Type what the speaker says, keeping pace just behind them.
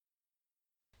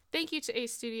Thank you to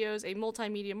Ace Studios, a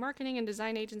multimedia marketing and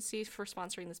design agency, for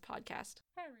sponsoring this podcast.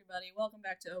 Hi, everybody. Welcome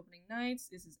back to Opening Nights.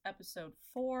 This is episode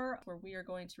 4, where we are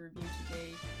going to review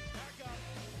today. Back up.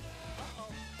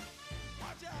 Uh-oh.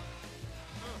 Watch out.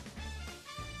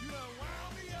 You done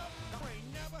wound me up. I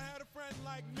ain't never had a friend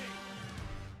like me.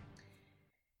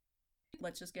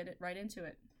 Let's just get it right into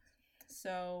it.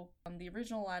 So, the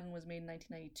original Aladdin was made in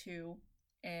 1992,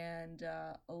 and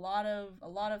a lot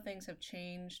of things have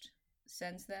changed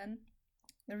since then.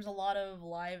 There was a lot of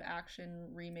live action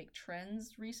remake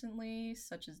trends recently,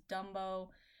 such as Dumbo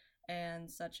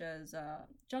and such as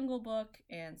Jungle Book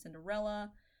and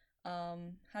Cinderella.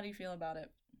 How do you feel about it?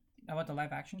 About the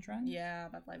live action trend? Yeah,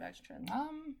 about live action trends.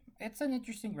 It's an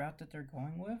interesting route that they're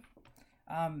going with.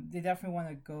 They definitely want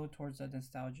to go towards that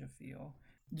nostalgia feel.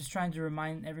 Just trying to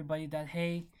remind everybody that,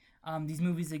 hey, these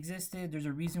movies existed. There's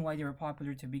a reason why they were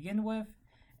popular to begin with.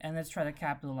 And let's try to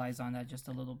capitalize on that just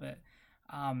a little bit.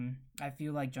 I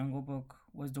feel like Jungle Book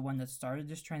was the one that started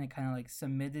just trying to kind of like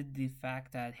submitted the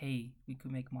fact that, hey, we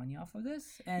could make money off of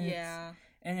this. And yeah.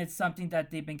 It's something that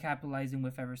they've been capitalizing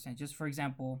with ever since. Just for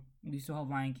example, we still have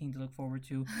Lion King to look forward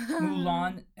to.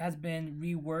 Mulan has been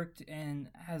reworked and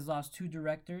has lost 2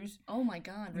 directors. Oh my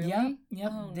god, really?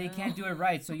 Yep. Oh, they no. can't do it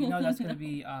right, so you know that's going to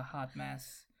be a hot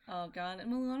mess. Oh god, and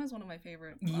Mulan is one of my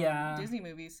favorite Disney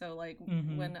movies. So like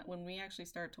when we actually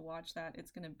start to watch that,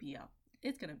 it's gonna be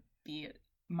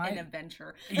an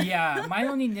adventure. Yeah, my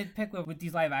only nitpick with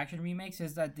these live action remakes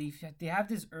is that they have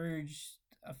this urge,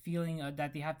 a feeling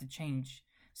that they have to change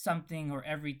something or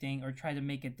everything or try to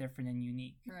make it different and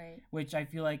unique. Right. Which I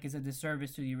feel like is a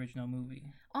disservice to the original movie.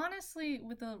 Honestly,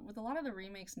 with a lot of the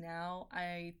remakes now,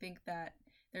 I think that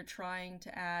they're trying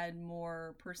to add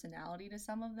more personality to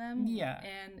some of them. Yeah.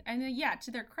 And yeah,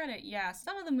 to their credit, yeah,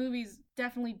 some of the movies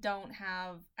definitely don't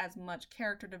have as much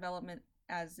character development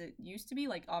as it used to be.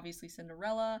 Like, obviously,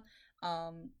 Cinderella.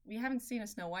 We haven't seen a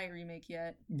Snow White remake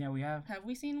yet. Yeah, we have. Have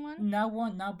we seen one?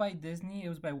 Not by Disney. It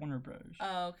was by Warner Bros.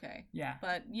 Oh, okay. Yeah.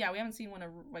 But yeah, we haven't seen one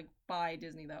like by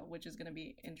Disney though, which is going to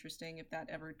be interesting if that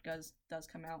ever does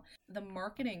come out. The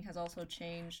marketing has also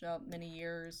changed many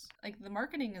years. Like the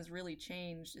marketing has really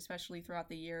changed, especially throughout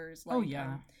the years. Like, oh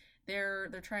yeah. They're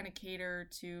trying to cater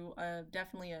to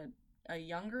definitely a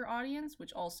younger audience,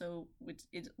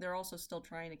 they're also still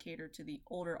trying to cater to the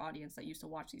older audience that used to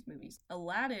watch these movies.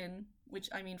 Aladdin, which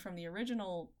I mean from the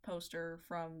original poster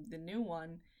from the new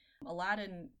one,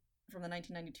 Aladdin from the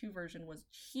 1992 version was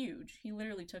huge. He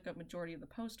literally took up majority of the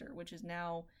poster, which is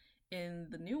now in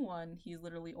the new one, he's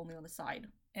literally only on the side.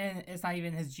 And it's not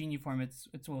even his genie form, it's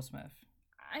Will Smith.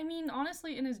 I mean,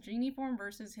 honestly, in his genie form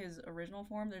versus his original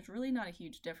form, there's really not a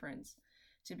huge difference,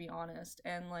 to be honest.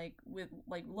 And like with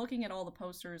like looking at all the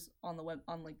posters on the web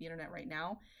on like the internet right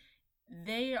now,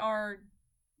 they're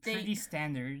pretty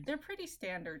standard. They're pretty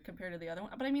standard compared to the other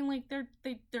one. But I mean, like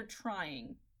they're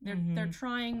trying. They're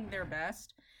trying their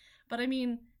best. But I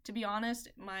mean, to be honest,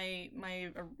 my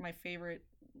favorite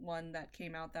one that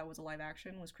came out that was a live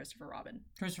action was Christopher Robin.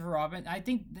 Christopher Robin, I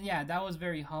think, yeah, that was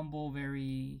very humble,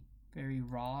 very very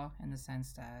raw in the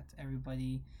sense that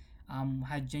everybody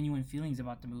had genuine feelings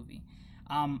about the movie.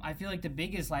 I feel like the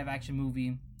biggest live action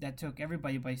movie that took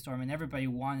everybody by storm and everybody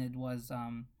wanted was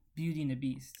Beauty and the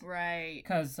Beast. Right.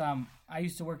 Because I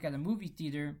used to work at a movie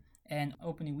theater, and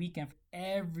opening weekend,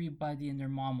 everybody and their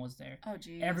mom was there. Oh,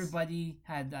 geez. Everybody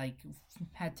had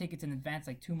tickets in advance,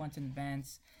 like 2 months in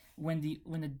advance. When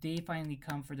the day finally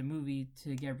come for the movie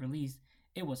to get released,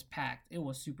 it was packed. It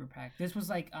was super packed. This was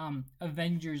like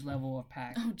Avengers level of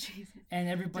packed. Oh, Jesus. And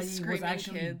everybody was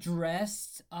actually kids.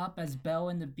 dressed up as Belle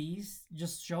and the Beast,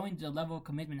 just showing the level of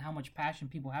commitment, how much passion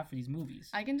people have for these movies.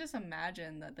 I can just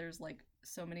imagine that there's like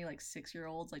so many like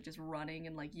 6-year-olds like just running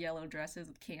in like yellow dresses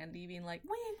with candy, being like, "We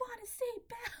want to see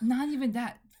Belle." Not even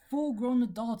that. Full-grown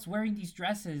adults wearing these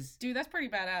dresses. Dude, that's pretty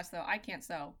badass though. I can't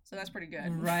sew, so that's pretty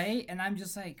good. Right? And I'm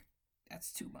just like,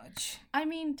 that's too much. I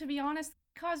mean, to be honest,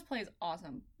 cosplay is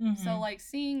awesome. Mm-hmm. So like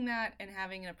seeing that and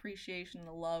having an appreciation and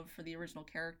a love for the original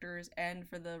characters and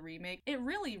for the remake, it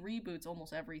really reboots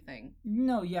almost everything.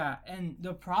 No, yeah. And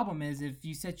the problem is if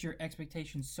you set your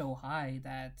expectations so high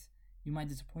that you might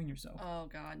disappoint yourself. Oh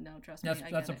god, no, trust me.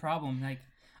 That's a problem. Like,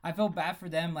 I felt bad for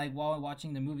them, like while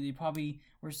watching the movie. They probably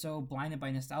were so blinded by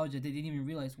nostalgia they didn't even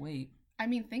realize, wait. I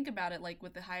mean, think about it, like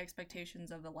with the high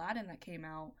expectations of Aladdin that came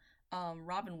out.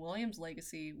 Robin Williams'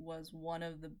 legacy was one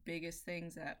of the biggest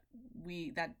things that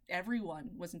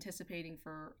everyone was anticipating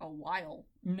for a while.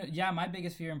 No, yeah, my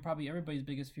biggest fear and probably everybody's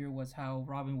biggest fear was how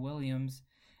Robin Williams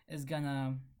is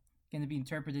gonna be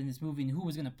interpreted in this movie and who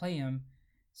was gonna play him.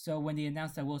 So when they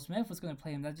announced that Will Smith was going to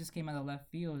play him, that just came out of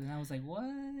left field, and I was like, what?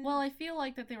 Well, I feel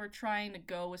like that they were trying to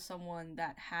go with someone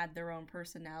that had their own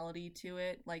personality to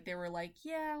it. Like, they were like,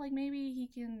 yeah, like, maybe he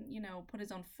can, put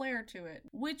his own flair to it.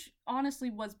 Which, honestly,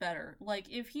 was better.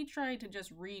 Like, if he tried to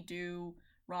just redo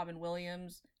Robin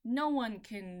Williams, no one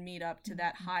can meet up to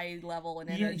that high level and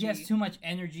energy. He has too much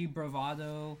energy,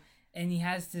 bravado, and he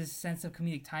has this sense of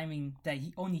comedic timing that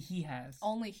only he has.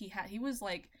 He was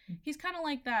like, he's kind of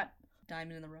like that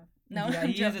diamond in the rough. No, yeah,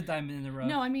 he is a diamond in the rough.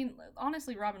 No, I mean,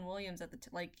 honestly, Robin Williams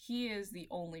he is the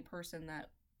only person that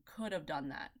could have done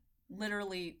that.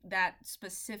 Literally, that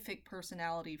specific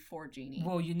personality for Genie.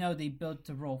 Well, they built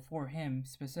the role for him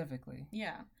specifically.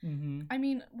 Yeah. Mm-hmm. I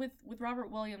mean, with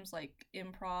Robert Williams, like,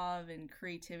 improv and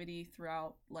creativity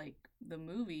throughout, like, the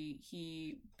movie,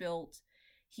 he built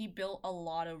a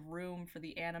lot of room for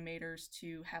the animators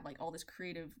to have, like, all this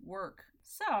creative work.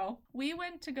 So we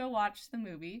went to go watch the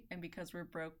movie, and because we're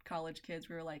broke college kids,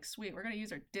 we were like, sweet, we're gonna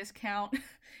use our discount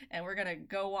and we're gonna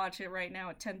go watch it right now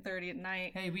at 10:30 at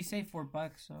night. Hey, we saved $4,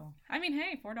 so I mean,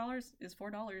 hey, $4 is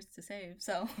 $4 to save.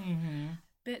 So mm-hmm.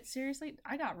 But seriously,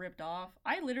 I got ripped off.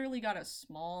 I literally got a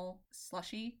small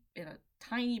slushie in a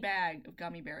tiny bag of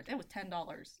gummy bears. It was $10.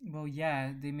 Well,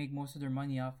 yeah, they make most of their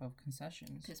money off of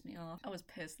concessions. Pissed me off. I was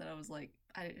pissed that I was like,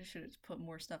 I should have put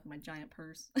more stuff in my giant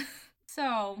purse.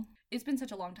 So, it's been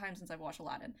such a long time since I've watched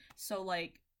Aladdin. So,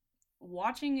 like,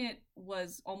 watching it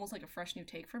was almost like a fresh new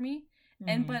take for me.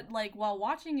 Mm-hmm. But, like, while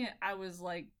watching it, I was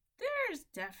like, there's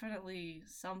definitely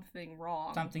something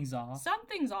wrong. Something's off.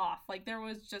 Something's off. Like, there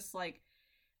was just, like,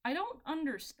 I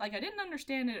didn't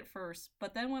understand it at first,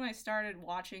 but then when I started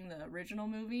watching the original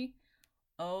movie,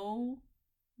 oh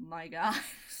my god.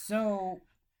 So,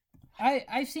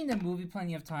 I've seen the movie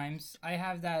plenty of times. I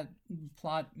have that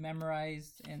plot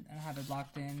memorized and I have it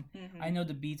locked in. Mm-hmm. I know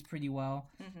the beats pretty well.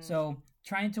 Mm-hmm. So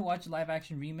trying to watch a live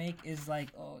action remake is like,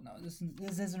 oh no, this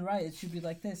isn't right. It should be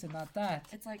like this and not that.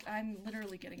 It's like I'm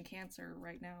literally getting cancer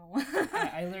right now.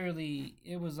 I literally,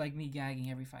 it was like me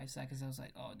gagging every 5 seconds. I was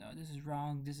like, oh no, this is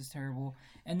wrong. This is terrible.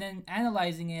 And then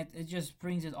analyzing it, it just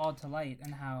brings it all to light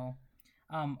and how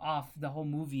off the whole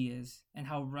movie is and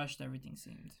how rushed everything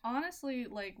seemed. Honestly,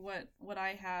 like what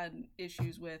I had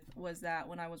issues with was that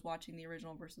when I was watching the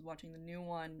original versus watching the new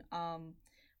one,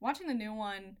 watching the new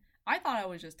one, I thought I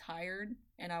was just tired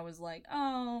and I was like,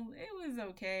 oh, it was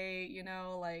okay,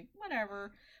 like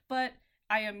whatever. But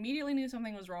I immediately knew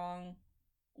something was wrong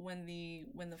when the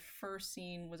first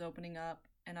scene was opening up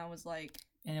and I was like,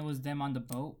 and it was them on the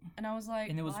boat. And I was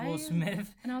like, and it was Will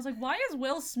Smith. And I was like, why is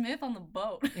Will Smith on the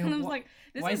boat? And I was like,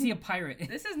 why is he a pirate?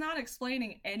 This is not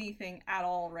explaining anything at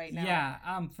all right now.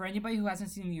 Yeah. For anybody who hasn't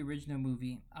seen the original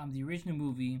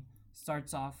movie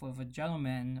starts off with a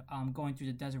gentleman going through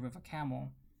the desert with a camel,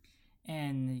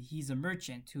 and he's a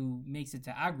merchant who makes it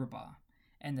to Agrabah,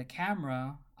 and the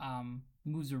camera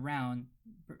moves around,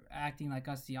 acting like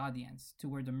us, the audience, to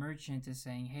where the merchant is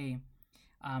saying, hey,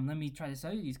 let me try to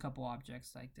sell you these couple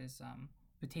objects like this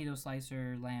potato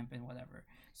slicer, lamp, and whatever.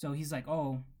 So he's like,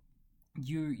 oh,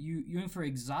 you're in for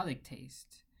exotic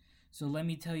taste. So let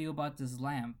me tell you about this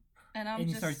lamp. And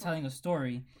he starts telling a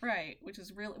story. Right, which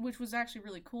was actually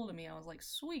really cool to me. I was like,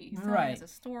 sweet. He's telling us a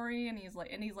story and he's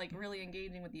like really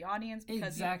engaging with the audience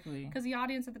because the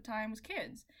audience at the time was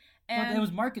kids. And well, it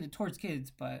was marketed towards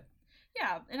kids, but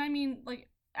yeah, and I mean, like,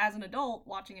 as an adult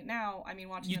watching it now,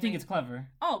 you think it's clever.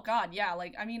 Oh god, yeah,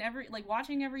 like I mean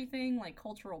watching everything, like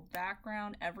cultural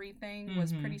background, everything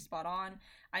was pretty spot on.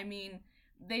 I mean,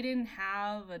 they didn't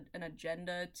have an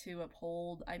agenda to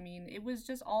uphold. I mean, it was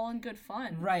just all in good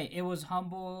fun. Right, it was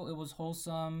humble, it was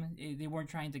wholesome. They weren't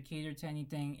trying to cater to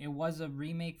anything. It was a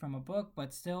remake from a book,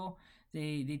 but still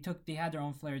they had their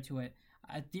own flair to it.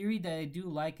 A theory that I do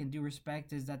like and do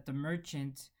respect is that the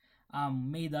merchant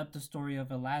made up the story of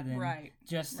Aladdin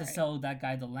just to sell that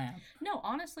guy the lamp. No,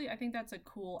 honestly, I think that's a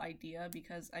cool idea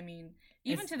because, I mean,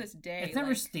 even to this day... It's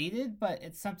never stated, but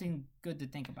it's something good to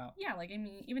think about. Yeah, like, I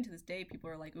mean, even to this day, people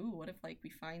are like, ooh, what if, like, we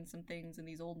find some things in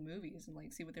these old movies and,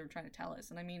 like, see what they were trying to tell us?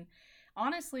 And, I mean,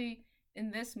 honestly,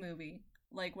 in this movie,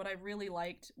 like, what I really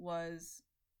liked was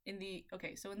in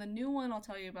the new one, I'll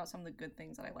tell you about some of the good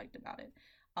things that I liked about it.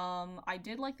 I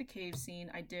did like the cave scene.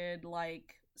 I did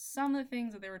like some of the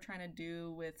things that they were trying to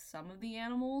do with some of the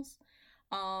animals.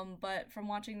 But from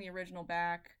watching the original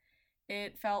back,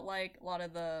 it felt like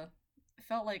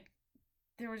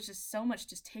there was just so much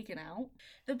just taken out.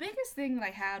 The biggest thing that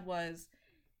I had was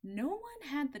no one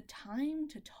had the time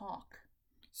to talk.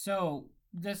 So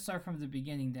let's start from the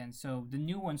beginning then. So the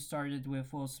new one started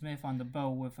with Will Smith on the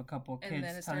boat with a couple of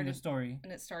kids telling the story.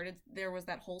 And there was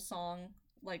that whole song,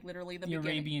 like literally the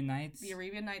Arabian Nights. The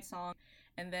Arabian Nights song.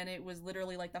 and then it was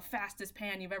literally like the fastest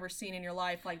pan you've ever seen in your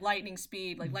life, like lightning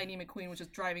speed, like Lightning McQueen was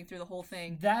just driving through the whole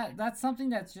thing. That's something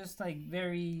that's just like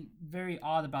very, very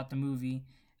odd about the movie.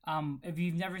 If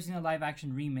you've never seen a live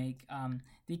action remake,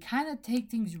 they kind of take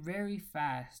things very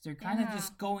fast. They're kind of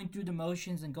just going through the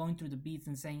motions and going through the beats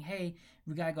and saying, hey,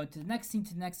 we gotta go to the next scene,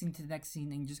 to the next scene, to the next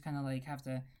scene, and you just kind of like have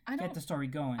to get the story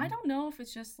going. I don't know if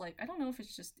it's just like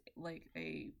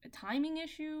a timing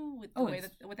issue with the way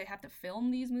that what they have to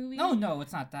film these movies. Oh no,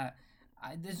 it's not that.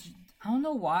 I don't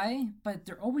know why, but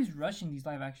they're always rushing these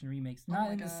live action remakes.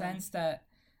 Not in the sense that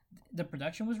the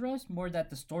production was rushed, more that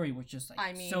the story was just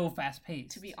like so fast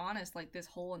paced. To be honest, like this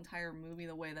whole entire movie,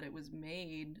 the way that it was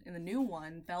made in the new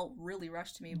one felt really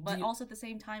rushed to me. But also at the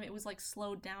same time, it was like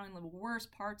slowed down in the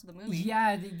worst parts of the movie.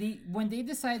 Yeah, when they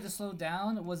decided to slow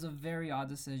down, it was a very odd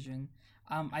decision.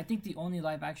 I think the only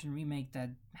live action remake that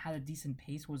had a decent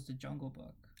pace was The Jungle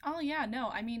Book. Oh yeah, no,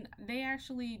 I mean they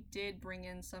actually did bring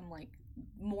in some like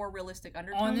more realistic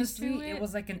undertones. Honestly, to it. It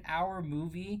was like an hour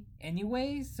movie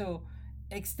anyway, so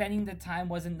extending the time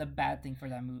wasn't the bad thing for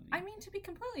that movie. I mean, to be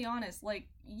completely honest, like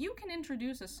you can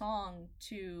introduce a song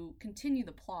to continue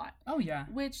the plot. Oh yeah.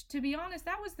 Which, to be honest,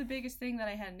 that was the biggest thing that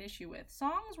I had an issue with.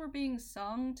 Songs were being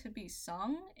sung to be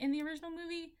sung in the original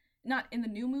movie, not in the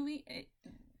new movie.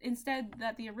 Instead,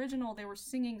 that the original, they were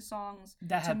singing songs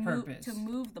that had purpose to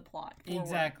move the plot forward.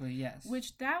 Exactly. Yes.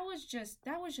 Which that was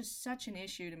just such an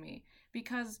issue to me,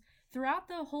 because throughout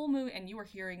the whole movie, and you were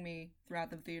hearing me throughout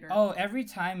the theater. Oh, every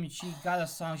time she got a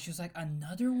song, she was like,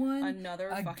 another one? Another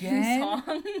again? Fucking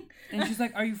song. And she's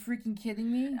like, are you freaking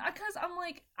kidding me? Because I'm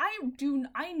like,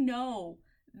 I know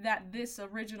that this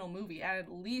original movie had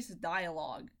at least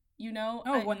dialogue, you know?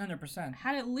 Oh, 100%.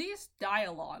 Had at least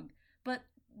dialogue. But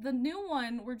the new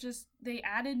one they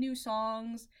added new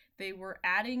songs. They were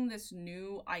adding this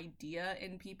new idea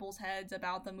in people's heads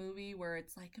about the movie where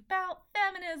it's like about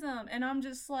feminism. And I'm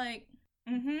just like,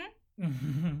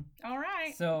 all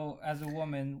right. So, as a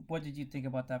woman, what did you think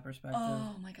about that perspective?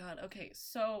 Oh my god. Okay,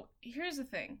 so here's the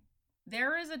thing.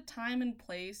 There is a time and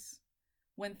place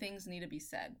when things need to be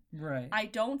said. Right. I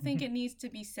don't think it needs to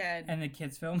be said in a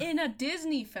kid's film? In a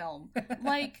Disney film.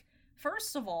 Like,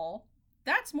 first of all,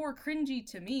 that's more cringy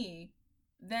to me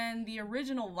than the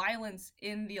original violence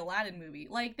in the Aladdin movie.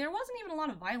 Like, there wasn't even a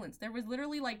lot of violence. There was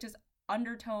literally, like, just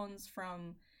undertones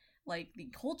from, like, the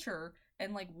culture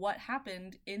and, like, what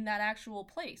happened in that actual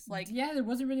place. Like, yeah, there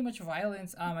wasn't really much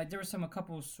violence. There was a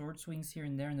couple of sword swings here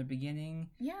and there in the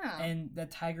beginning. Yeah. And the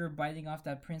tiger biting off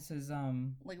that prince's,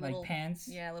 little, pants.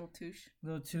 Yeah, little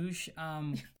touche.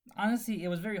 Honestly, it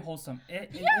was very wholesome.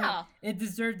 It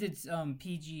deserved its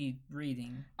PG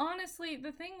rating. Honestly,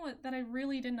 the thing that I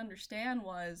really didn't understand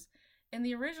was, in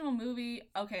the original movie,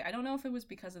 okay, I don't know if it was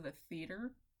because of the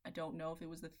theater. I don't know if it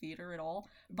was the theater at all,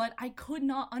 but I could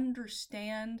not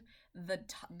understand the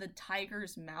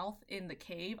tiger's mouth in the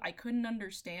cave. I couldn't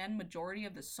understand majority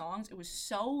of the songs. It was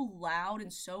so loud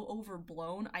and so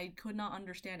overblown. I could not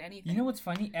understand anything. You know what's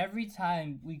funny? Every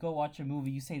time we go watch a movie,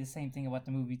 you say the same thing about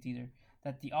the movie theater.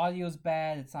 That the audio's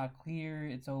bad, it's not clear,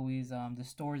 it's always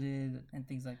distorted and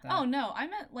things like that. Oh no, I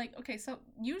meant like, okay, so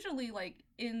usually like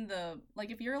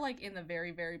if you're like in the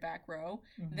very, very back row,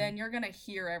 then you're gonna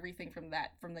hear everything from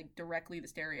like directly the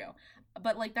stereo.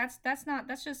 But like that's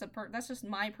just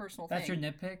my personal thing. That's your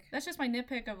nitpick? That's just my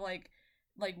nitpick of like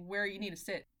where you need to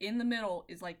sit. In the middle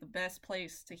is like the best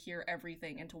place to hear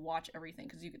everything and to watch everything,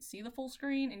 because you can see the full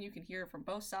screen and you can hear it from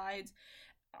both sides.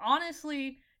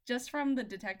 Honestly, just from the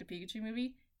Detective Pikachu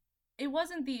movie, it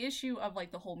wasn't the issue of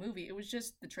like the whole movie. It was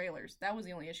just the trailers. That was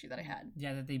the only issue that I had.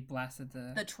 Yeah, that they blasted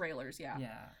the trailers. Yeah.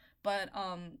 Yeah. But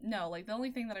no, like the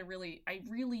only thing that I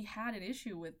really had an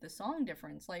issue with the song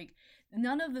difference. Like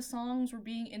none of the songs were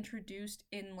being introduced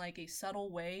in like a subtle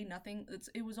way. Nothing.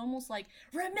 It was almost like,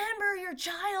 remember your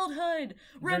childhood.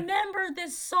 Remember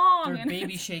this song. They're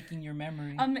baby shaking your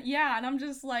memory. Yeah, and I'm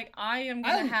just like, I am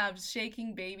gonna have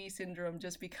shaking baby syndrome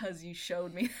just because you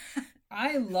showed me that.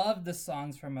 I love the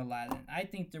songs from Aladdin. I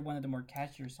think they're one of the more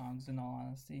catchier songs, in all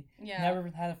honesty. Yeah. Never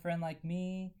Had a Friend Like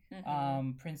Me.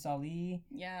 Prince Ali.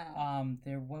 Yeah.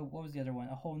 What was the other one?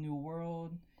 A Whole New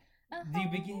World.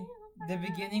 The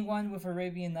beginning one with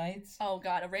Arabian Nights. Oh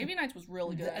God, Arabian Nights was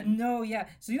really good. No, yeah.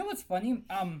 So you know what's funny?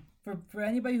 For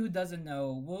anybody who doesn't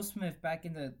know, Will Smith back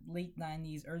in the late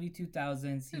 90s, early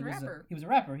 2000s, he was a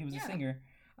rapper. He was a singer.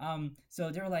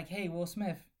 So they were like, "Hey, Will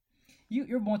Smith,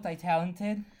 you're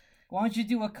multi-talented. Why don't you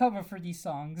do a cover for these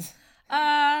songs?"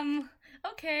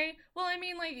 Okay. Well, I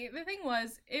mean, like, the thing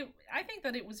was, I think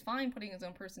that it was fine putting his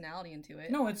own personality into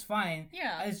it. No, it's fine.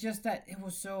 Yeah. It's just that it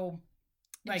was so,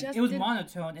 like, it was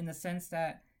monotone in the sense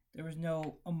that there was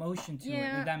no emotion to it.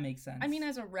 Yeah. If that makes sense. I mean,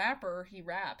 as a rapper, he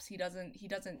raps. He doesn't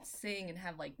sing and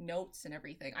have like notes and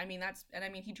everything. I mean,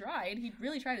 he tried. He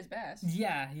really tried his best.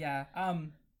 Yeah.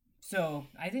 So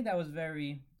I think that was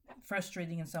very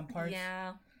frustrating in some parts.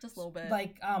 Yeah, just a little bit.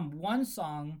 Like one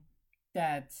song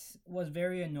that was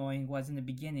very annoying was in the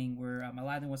beginning where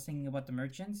Aladdin was singing about the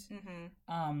merchants.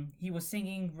 Mm-hmm. He was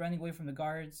singing, running away from the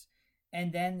guards,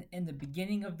 and then in the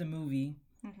beginning of the movie,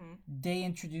 Mm-hmm. they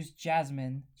introduced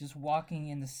Jasmine just walking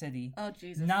in the city. Oh,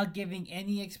 Jesus. Not giving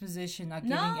any exposition, not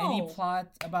giving No. any plot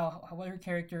about what her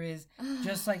character is.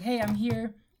 Just like, hey, I'm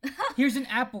here. Here's an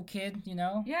apple, kid, you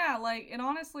know? Yeah, like, and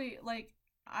honestly, like,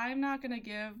 I'm not gonna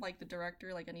give like the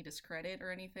director like any discredit or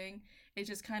anything. It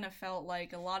just kind of felt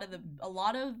like a lot of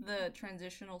the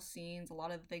transitional scenes, a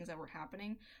lot of the things that were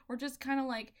happening were just kind of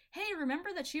like, hey, remember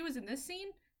that she was in this scene?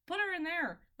 Put her in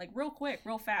there, like real quick,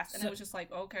 real fast, and it was just like,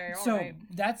 okay, all right.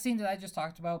 So that scene that I just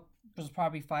talked about was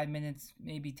probably 5 minutes,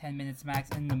 maybe 10 minutes max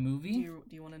in the movie. Do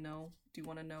you want to know? Do you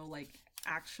want to know like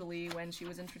actually when she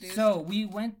was introduced? So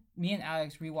me and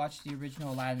Alex rewatched the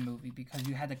original Aladdin movie because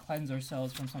we had to cleanse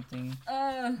ourselves from something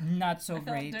not so I felt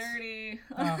great. dirty.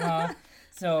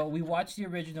 So we watched the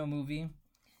original movie.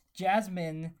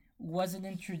 Jasmine wasn't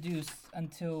introduced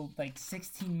until like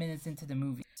 16 minutes into the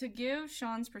movie. To give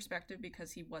Sean's perspective,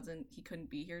 because he couldn't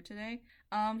be here today,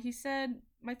 he said,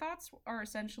 my thoughts are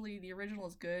essentially the original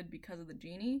is good because of the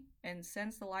genie, and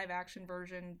since the live action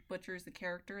version butchers the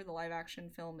character, the live action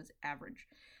film is average.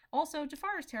 Also,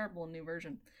 Jafar is terrible in new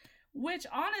version. Which,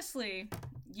 honestly,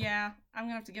 yeah, I'm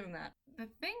gonna have to give him that. The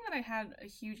thing that I had a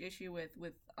huge issue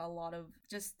with a lot of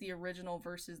just the original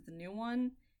versus the new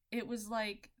one, it was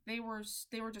like they were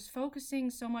just focusing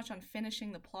so much on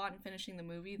finishing the plot and finishing the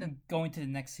movie that Going to the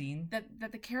next scene.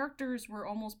 that the characters were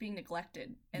almost being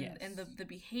neglected, and Yes. and the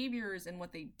behaviors and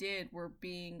what they did were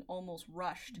being almost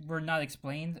rushed. Were not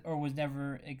explained or was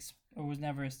never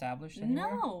established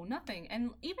anywhere. No, nothing.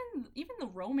 And even the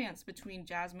romance between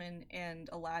Jasmine and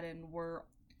Aladdin were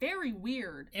very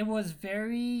weird. It was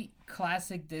very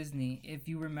classic Disney. If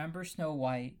you remember Snow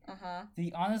White, Uh-huh.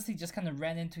 they honestly just kind of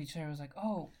ran into each other. It was like,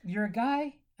 oh, you're a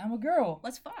guy, I'm a girl.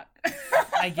 Let's fuck.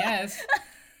 I guess.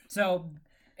 So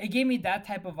it gave me that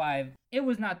type of vibe. It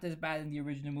was not this bad in the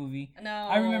original movie. No.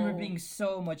 I remember being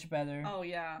so much better. Oh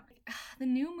yeah. The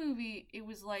new movie, it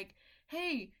was like,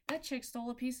 hey, that chick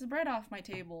stole a piece of bread off my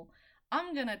table.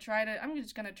 I'm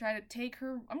just gonna try to take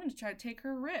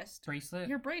her wrist. Bracelet?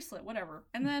 Your bracelet, whatever.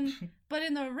 And then, but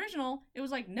in the original, it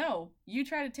was like, no, you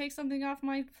try to take something off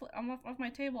my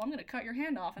table, I'm gonna cut your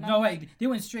hand off. And No, I'm wait, like, they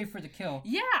went straight for the kill.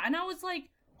 yeah, and I was like,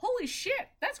 holy shit,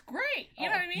 that's great. You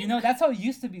know what I mean? You know, that's how it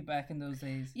used to be back in those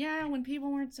days. Yeah, when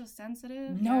people weren't so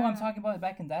sensitive. No, yeah. I'm talking about it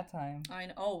back in that time. I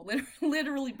know. Oh,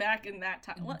 literally back in that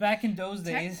time. What? Back in those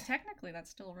days. Technically, that's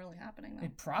still really happening though.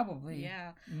 It probably.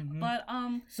 Yeah, Mhm. but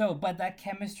But that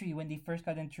chemistry when they first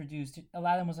got introduced,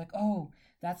 Aladdin was like, "Oh,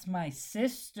 that's my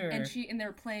sister." and they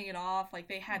were playing it off like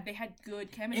they had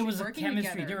good chemistry. it was a working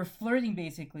chemistry. together. They were flirting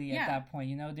basically Yeah. at that point.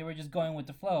 You know, they were just going with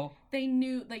the flow. They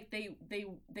knew, like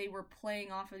they were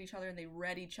playing off of each other and they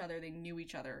read each other. They knew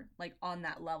each other like on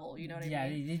that level. You know what Yeah, I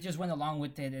mean? they just went along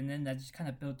with it, and then that just kind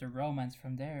of built their romance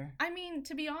from there. I mean,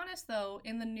 to be honest though,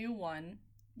 in the new one,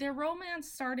 their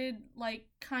romance started like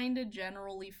kind of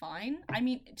generally fine. I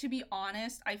mean, to be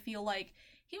honest, I feel like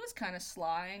he was kind of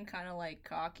sly and kind of like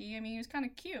cocky. I mean, he was kind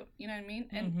of cute. You know what I mean?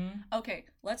 And Mhm. okay,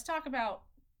 let's talk about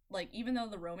like even though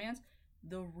the romance,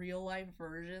 the real life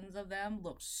versions of them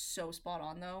look so spot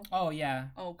on though. Oh yeah.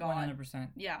 Oh god. 100%.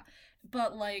 Yeah.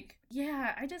 But like,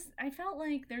 yeah, I felt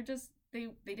like they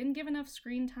didn't give enough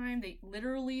screen time. They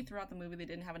literally throughout the movie they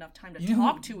didn't have enough time to You know,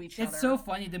 talk to each other. It's so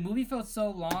funny. The movie felt so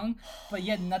long, but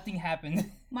yet nothing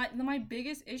happened. My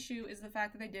biggest issue is the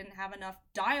fact that they didn't have enough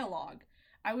dialogue.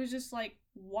 I was just like,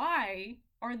 why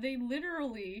are they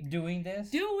literally Doing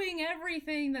this. doing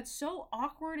everything that's so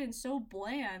awkward and so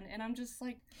bland? And I'm just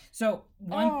like, So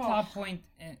one Oh. plot point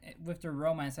with the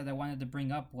romance that I wanted to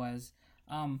bring up was,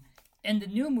 in the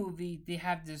new movie they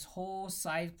have this whole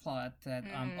side plot that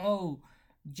Mhm.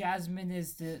 Jasmine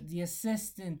is the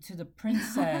assistant to the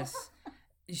princess.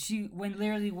 When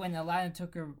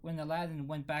Aladdin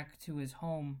went back to his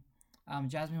home,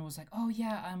 Jasmine was like, oh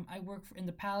yeah, I work in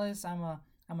the palace. I'm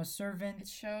a servant.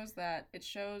 it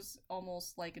shows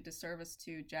almost like a disservice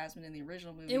to Jasmine in the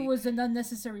original movie. It was an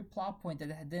unnecessary plot point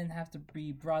that didn't have to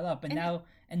be brought up,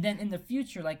 and then in the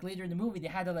future, like later in the movie, they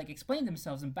had to like explain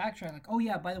themselves and backtrack, like, oh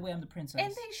yeah, by the way, I'm the princess.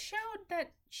 And they showed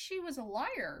that she was a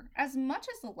liar as much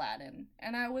as Aladdin.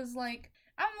 And I'm like,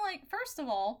 first of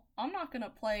all, I'm not gonna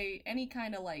play any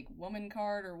kind of like woman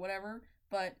card or whatever,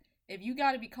 but if you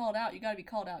gotta be called out, you gotta be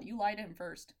called out. You lied to him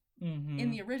first. in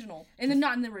the original. And then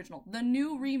not in the original. The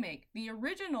new remake. The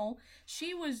original,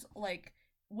 she was like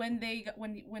when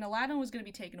Aladdin was going to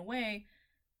be taken away,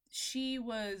 she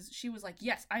was like,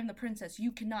 yes, I'm the princess.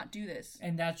 You cannot do this.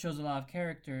 And that shows a lot of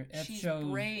character. She's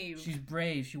brave. She's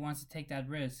brave. She wants to take that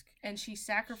risk. And she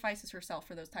sacrifices herself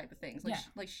for those type of things. Like,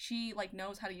 Yeah. she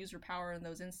knows how to use her power in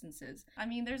those instances. I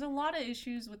mean, there's a lot of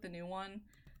issues with the new one.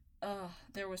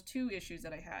 There was 2 issues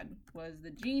that I had. Was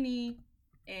the genie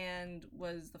and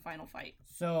was the final fight.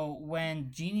 So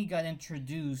when Genie got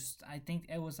introduced, I think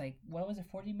it was like, what was it,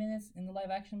 40 minutes in the live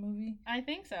action movie? I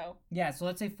think so. Yeah, so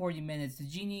let's say 40 minutes. The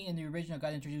Genie in the original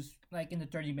got introduced like in the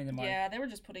 30-minute mark. Yeah, they were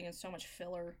just putting in so much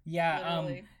filler. Yeah,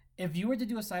 literally. if you were to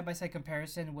do a side-by-side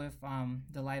comparison with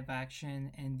the live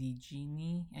action and the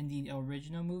Genie and the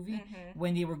original movie,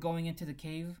 when they were going into the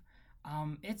cave,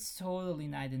 it's totally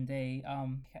night and day.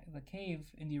 The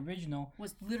cave in the original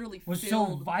was literally was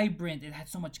filled. so vibrant. It had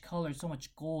so much color, so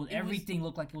much gold. Everything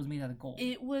looked like it was made out of gold.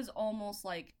 It was almost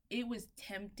like it was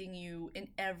tempting you in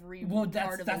every well,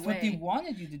 part of the way. that's what they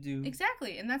wanted you to do.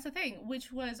 Exactly, and that's the thing,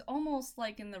 which was almost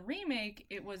like in the remake.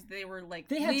 It was they were like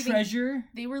they had treasure.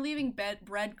 They were leaving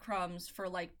breadcrumbs for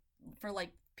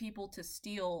people to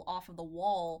steal off of the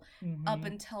wall up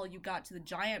until you got to the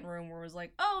giant room where it was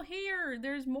like, oh,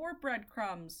 there's more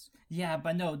breadcrumbs. Yeah,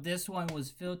 but no, this one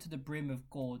was filled to the brim of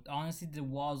gold. Honestly, the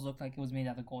walls looked like it was made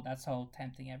out of gold. That's how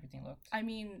tempting everything looked. I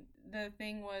mean, the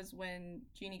thing was when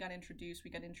Genie got introduced,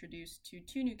 we got introduced to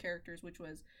 2 new characters, which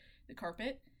was the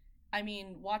carpet. I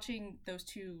mean, watching those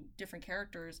 2 different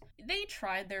characters, they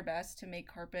tried their best to make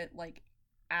Carpet like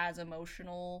as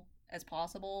emotional as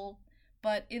possible.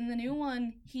 But in the new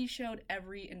one, he showed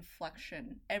every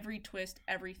inflection, every twist,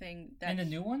 everything. In the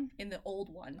new one? In the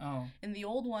old one. Oh. In the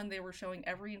old one, they were showing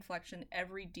every inflection,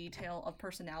 every detail of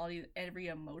personality, every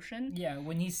emotion. Yeah,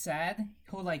 when he's sad,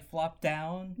 he'll like flop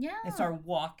down. Yeah. And start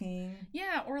walking.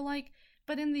 Yeah, or like,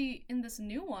 but in this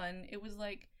new one, it was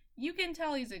like, you can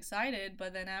tell he's excited,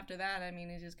 but then after that, I mean,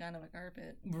 he's just kind of a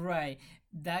carpet. Right.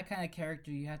 That kind of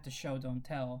character you have to show, don't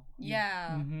tell.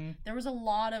 Yeah. There was a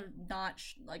lot of not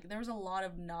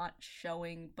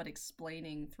showing but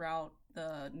explaining throughout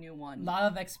the new one. A lot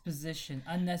of exposition,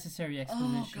 unnecessary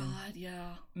exposition. Oh god,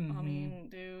 yeah. I mean,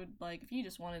 dude, like if you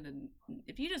just wanted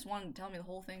to tell me the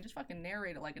whole thing, just fucking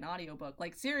narrate it like an audiobook.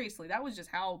 Like seriously, that was just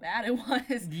how bad it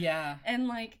was. Yeah. And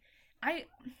like I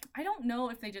don't know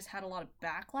if they just had a lot of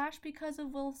backlash because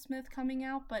of Will Smith coming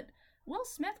out, but Will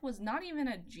Smith was not even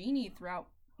a genie throughout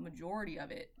majority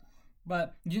of it.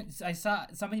 But I saw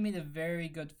somebody made a very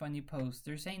good funny post.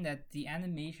 They're saying that the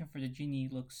animation for the genie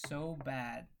looks so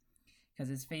bad because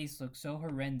his face looks so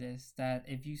horrendous that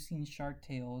if you've seen Shark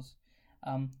Tales,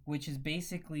 which is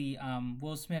basically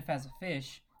Will Smith as a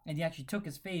fish, and he actually took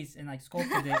his face and like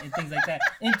sculpted it and things like that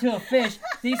into a fish.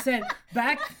 They said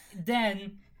back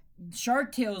then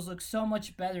Shark Tales looks so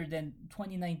much better than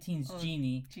 2019's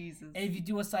Genie. Jesus. And if you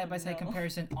do a side-by-side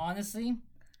comparison, honestly,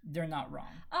 they're not wrong.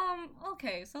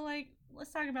 Okay, so like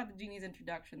let's talk about the genie's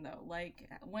introduction though. Like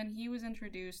when he was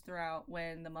introduced throughout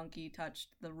when the monkey touched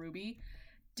the ruby,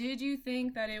 did you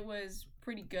think that it was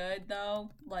pretty good though?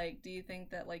 Like, do you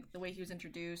think that like the way he was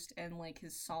introduced and like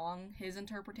his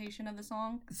interpretation of the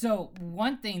song? So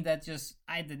one thing that just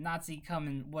I did not see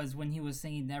coming was when he was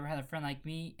singing "Never Had a Friend Like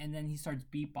Me" and then he starts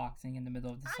beatboxing in the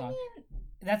middle of the song. I mean,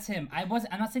 that's him. I'm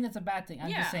not saying that's a bad thing.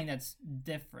 I'm just saying that's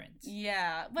different.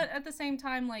 Yeah, but at the same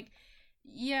time, like,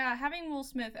 yeah, having Will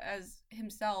Smith as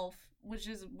himself, which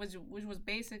was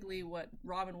basically what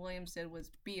Robin Williams did,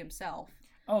 was be himself.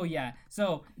 Oh yeah,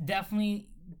 so definitely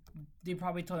they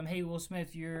probably told him, "Hey, Will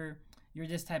Smith, you're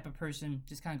this type of person.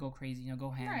 Just kind of go crazy, go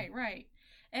ham." Right.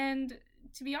 And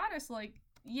to be honest, like,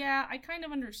 yeah, I kind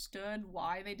of understood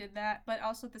why they did that, but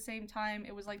also at the same time,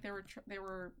 it was like they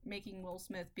were making Will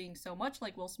Smith being so much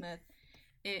like Will Smith.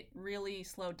 It really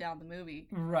slowed down the movie.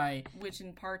 Right. Which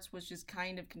in parts was just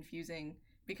kind of confusing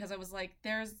because I was like,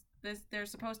 they're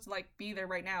supposed to like be there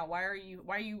right now. Why are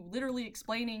you literally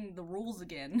explaining the rules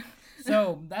again?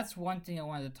 So that's one thing I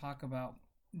wanted to talk about,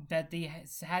 that they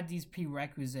had these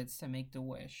prerequisites to make the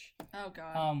wish. Oh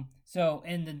god. So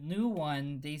in the new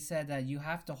one, they said that you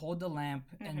have to hold the lamp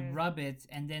and rub it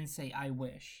and then say "I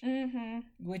wish,"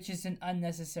 which is an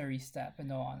unnecessary step.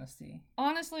 In all honesty.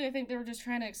 Honestly, I think they were just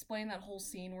trying to explain that whole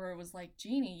scene where it was like,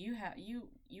 Genie,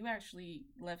 you actually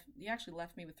left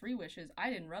me with 3 wishes. I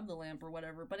didn't rub the lamp or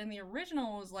whatever. But in the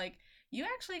original, it was like, you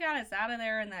actually got us out of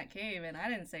there in that cave, and I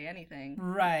didn't say anything.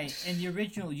 Right. In the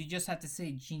original, you just have to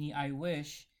say, "Genie, I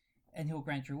wish," and he'll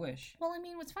grant your wish. Well, I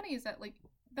mean, what's funny is that, like,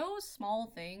 those small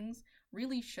things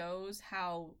really shows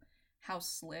how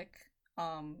slick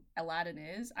Aladdin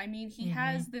is. I mean, he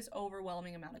has this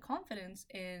overwhelming amount of confidence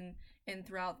in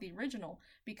throughout the original,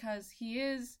 because he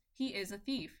is a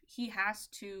thief. He has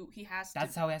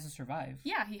That's how he has to survive.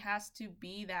 Yeah, he has to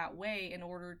be that way in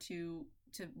order to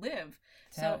live.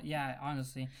 Yeah,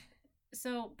 honestly.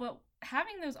 So, but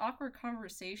having those awkward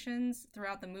conversations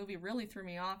throughout the movie really threw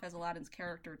me off as Aladdin's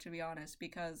character, to be honest,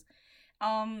 because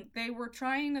they were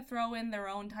trying to throw in their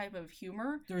own type of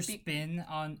humor. Their spin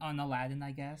on Aladdin,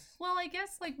 I guess. Well, I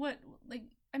guess,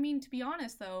 I mean, to be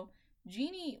honest, though,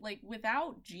 Genie,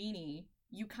 without Genie,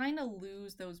 you kind of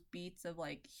lose those beats of,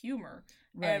 humor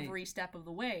every step of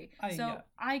the way.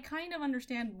 I kind of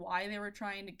understand why they were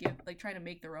trying to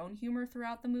make their own humor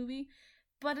throughout the movie.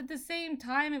 But at the same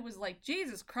time, it was like,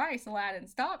 Jesus Christ, Aladdin,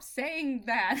 stop saying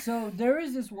that. So there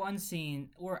is this one scene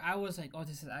where I was like, oh,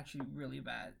 this is actually really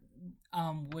bad.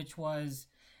 Which was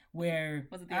where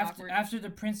was it the after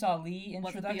the Prince Ali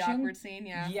introduction. Was it the awkward scene?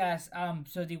 Yeah. Yes.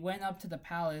 So they went up to the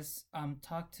palace,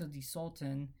 talked to the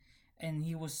Sultan, and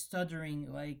he was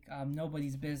stuttering like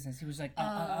nobody's business. He was like,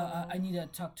 I need to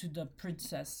talk to the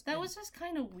princess. That was just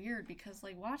kind of weird, because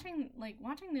watching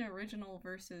the original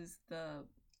versus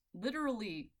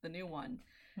literally the new one.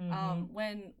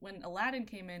 When Aladdin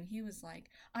came in, he was like,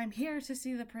 I'm here to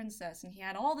see the princess, and he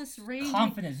had all this rage.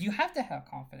 Confidence. You have to have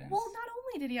confidence. Well, not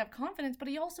only did he have confidence, but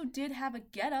he also did have a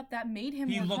getup that made him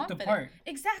more looked confident. the part.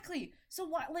 Exactly. So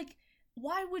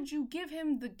why would you give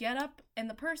him the getup and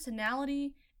the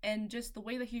personality and just the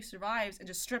way that he survives, and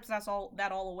just strips that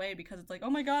all away, because it's like, oh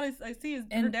my god, I see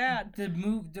her dad.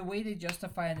 The way they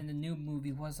justify it in the new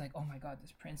movie was like, oh my god,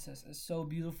 this princess is so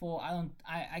beautiful.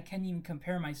 I can't even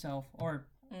compare myself, or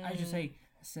I should say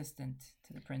assistant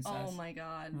to the princess. Oh my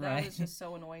god, that was just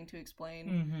so annoying to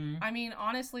explain. I mean,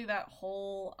 honestly, that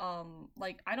whole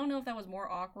I don't know if that was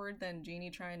more awkward than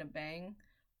Genie trying to bang,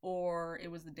 or it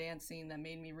was the dance scene that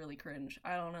made me really cringe.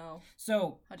 I don't know.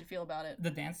 So how'd you feel about it?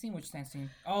 The dance scene? Which dance scene?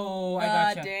 Oh, I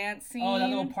gotcha. The dance scene. Oh, that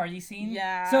little party scene?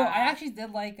 Yeah. So I actually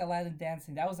did like Aladdin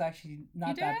dancing. That was actually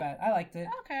not that bad. I liked it.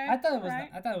 Okay. I thought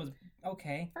it was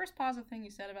okay. First positive thing you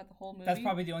said about the whole movie. That's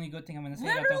probably the only good thing I'm gonna say.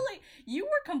 Literally, you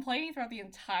were complaining throughout the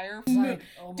entire like,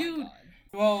 oh my dude.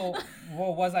 God.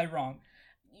 Whoa, was I wrong?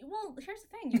 Well, here's the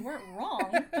thing: you weren't wrong,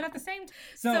 but at the same time,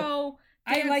 so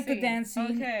I like the dance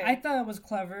scene. Okay. I thought it was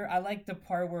clever. I liked the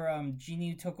part where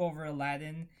Genie took over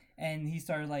Aladdin and he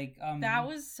started That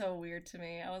was so weird to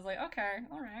me. I was like, okay,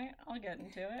 all right, I'll get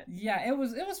into it. Yeah, it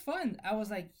was fun. I was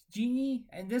like, Genie,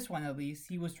 and this one at least,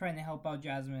 he was trying to help out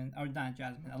Aladdin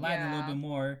a little bit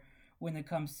more when it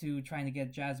comes to trying to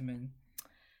get Jasmine.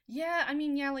 Yeah, I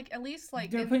mean, yeah, at least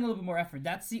they're putting a little bit more effort.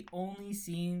 That's the only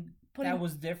scene that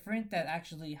was different that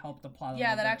actually helped the plot.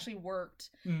 Yeah, that actually worked.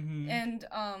 And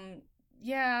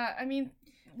yeah, I mean,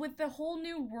 with the whole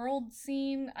new world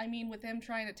scene, I mean, with him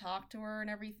trying to talk to her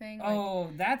and everything.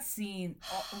 That scene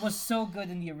was so good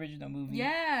in the original movie.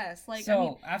 Yes,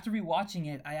 after rewatching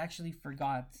it, I actually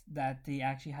forgot that they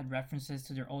actually had references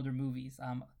to their older movies.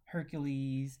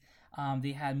 Hercules.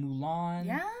 They had Mulan.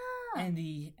 Yeah. And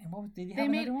what did they have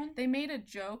another one? They made a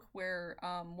joke where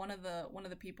one of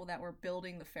the people that were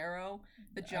building the pharaoh,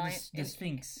 the giant the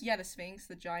Sphinx. Yeah, the Sphinx,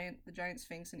 the giant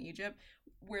Sphinx in Egypt,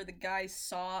 where the guy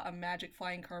saw a magic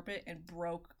flying carpet and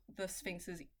broke the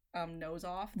Sphinx's nose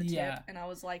off the tip, and I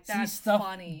was like, that's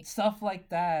funny. Stuff like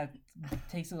that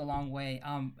takes it a long way.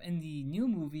 In the new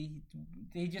movie,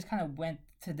 they just kind of went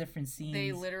to different scenes.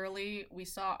 We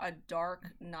saw a dark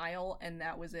Nile, and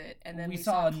that was it. And then we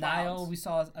saw a clouds. Nile. We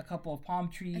saw a couple of palm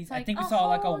trees. I think we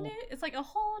saw it's like a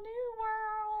whole new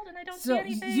world, and I don't see so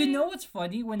anything. You know what's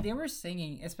funny? When they were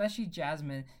singing, especially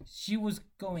Jasmine, she was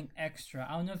going extra.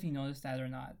 I don't know if you noticed that or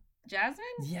not. Jasmine?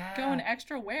 Yeah. Going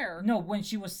extra where? No, when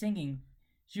she was singing,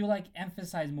 she would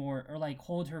emphasize more or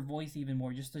hold her voice even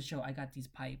more just to show I got these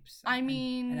pipes. I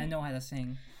mean, and I know how to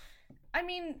sing. I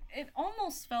mean, it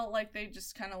almost felt like they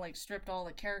just kind of stripped all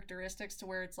the characteristics to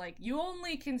where it's like you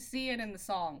only can see it in the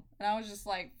song, and I was just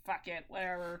like, fuck it,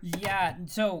 whatever. Yeah.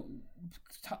 So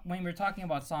when we're talking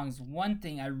about songs, one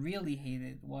thing I really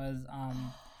hated was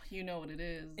you know what it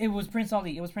is. It was Prince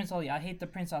Ali. I hate the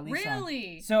Prince Ali song.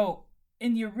 Really? So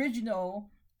in the original,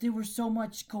 there was so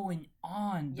much going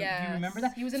on. Yes. Do you remember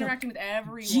that? He was interacting with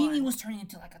everyone. Genie was turning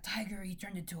into a tiger. He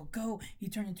turned into a goat. He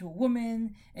turned into a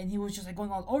woman. And he was just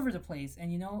going all over the place.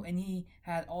 And, and he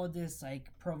had all this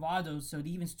bravado. So they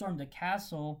even stormed the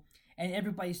castle. And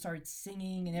everybody started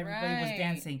singing and everybody was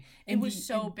dancing. And it was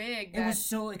so big. It was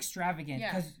so extravagant.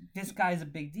 Because this guy's a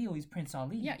big deal. He's Prince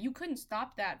Ali. Yeah, you couldn't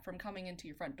stop that from coming into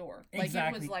your front door.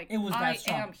 Exactly. It was that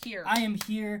strong. I am here. I am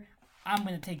here. I'm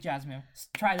gonna take Jasmine.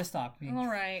 Try to stop me. All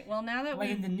right. Well, now that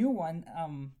in the new one,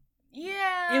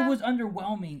 Yeah. It was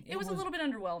underwhelming. It was a little bit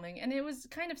underwhelming, and it was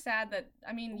kind of sad that,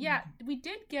 I mean, yeah, we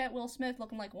did get Will Smith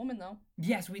looking like a woman, though.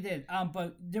 Yes, we did.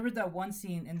 But there was that one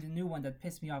scene in the new one that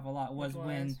pissed me off a lot was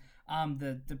when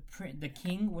the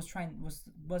king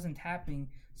wasn't tapping,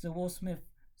 so Will Smith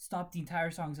stopped the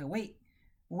entire song and said, "Wait,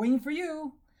 we're waiting for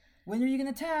you. When are you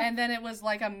gonna tap?" And then it was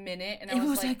like a minute, and it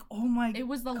was like, oh my god. It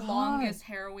was the longest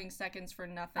harrowing seconds for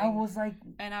nothing. I was like,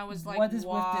 what is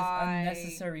with this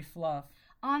unnecessary fluff?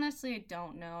 Honestly, I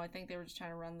don't know. I think they were just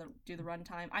trying to do the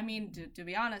runtime. I mean, to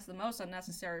be honest, the most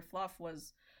unnecessary fluff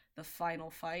was the final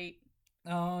fight.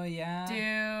 Oh yeah,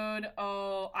 dude.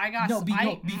 Oh, I got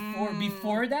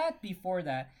before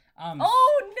that.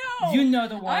 Oh no! You know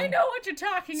the one. I know what you're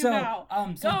talking about.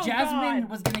 So Jasmine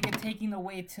was gonna get taken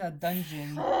away to a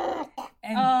dungeon,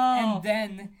 and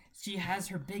then she has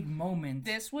her big moment.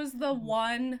 This was the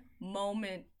one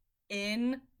moment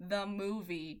in the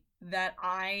movie that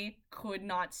I could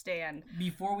not stand.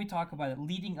 Before we talk about it,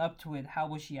 leading up to it, how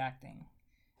was she acting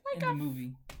in the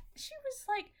movie? She was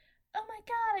like, "Oh my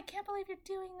god, I can't believe you're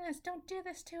doing this! Don't do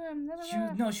this to him!"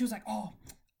 She was like, "Oh,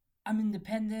 I'm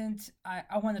independent.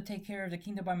 I want to take care of the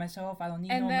kingdom by myself. I don't need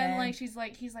no man." And then man. he's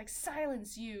like,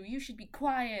 "Silence you! You should be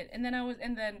quiet." And then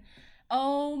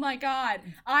oh my god,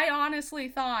 I honestly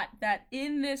thought that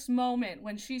in this moment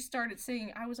when she started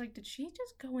singing, I was like, did she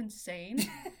just go insane?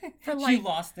 She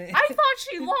lost it. I thought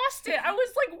she lost it. I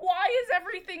was like, why is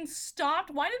everything stopped?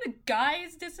 Why did the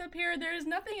guys disappear? There is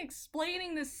nothing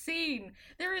explaining this scene.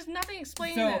 There is nothing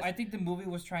explaining this. So I think the movie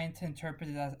was trying to interpret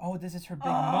it as, oh, this is her big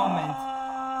moment.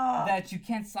 That you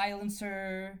can't silence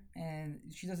her and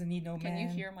she doesn't need no man. Can you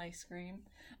hear my scream?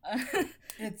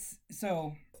 It's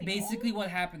so basically what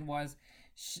happened was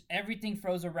everything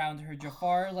froze around her.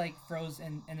 Jafar froze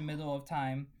in the middle of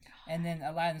time, and then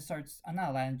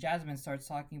Jasmine starts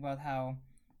talking about how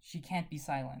she can't be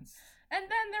silenced. And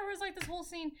then there was this whole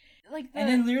scene and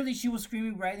then literally she was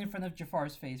screaming right in front of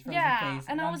Jafar's face.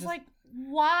 And I was like,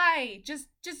 why? Just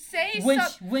say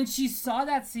something. When she saw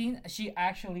that scene, she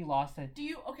actually lost it.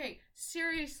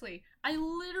 Seriously, I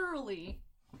literally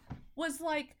was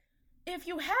like, if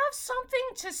you have something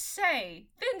to say,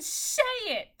 then say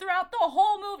it throughout the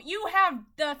whole movie. You have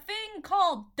the thing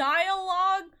called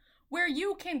dialogue where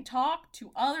you can talk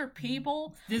to other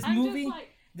people. This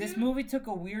movie took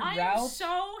a weird route. I am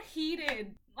so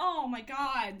heated. Oh my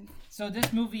god. So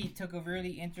this movie took a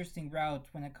really interesting route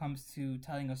when it comes to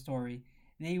telling a story.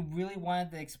 They really wanted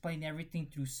to explain everything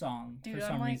through song for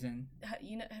some reason. Have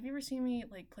you ever seen me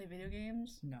play video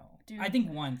games? No. Dude, I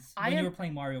think once when you were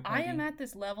playing Mario Party. I am at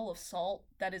this level of salt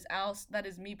that is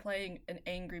me playing an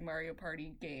angry Mario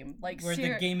Party game. Where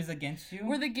the game is against you?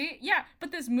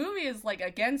 But this movie is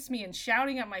against me and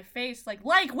shouting at my face like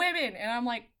women, and I'm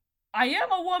like, I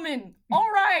am a woman.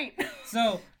 All right.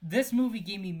 So this movie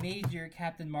gave me major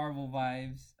Captain Marvel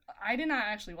vibes. I did not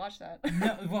actually watch that.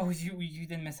 No, well, you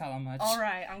didn't miss out on much. All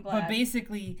right, I'm glad. But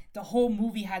basically, the whole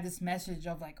movie had this message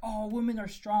of oh, women are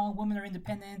strong, women are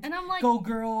independent, and I'm like, go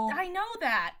girl. I know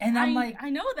that, and I'm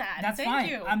I know that. That's Thank fine.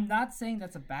 you. I'm not saying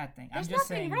that's a bad thing. There's I'm just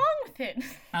nothing saying wrong with it.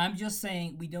 I'm just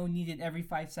saying we don't need it every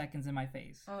 5 seconds in my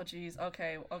face. Oh, jeez.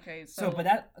 Okay. So,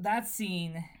 but that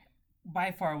scene, by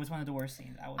far, was one of the worst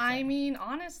scenes. I mean,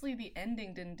 honestly, the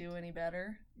ending didn't do any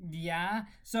better. Yeah.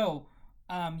 So.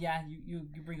 You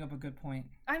bring up a good point.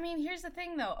 I mean, here's the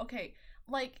thing, though. Okay,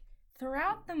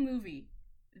 throughout the movie,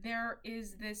 there's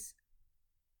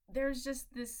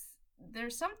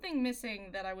something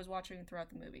missing that I was watching throughout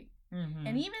the movie. Mm-hmm.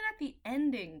 And even at the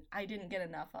ending, I didn't get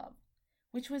enough of.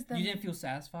 Which was You didn't feel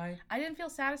satisfied? I didn't feel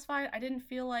satisfied. I didn't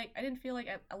feel like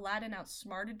Aladdin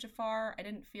outsmarted Jafar. I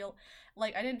didn't feel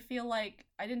like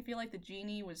the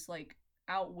genie was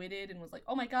outwitted and was like,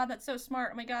 "Oh my god, that's so smart.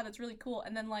 Oh my god, that's really cool."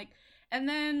 And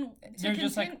then they're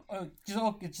just it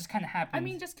just kind of happened. I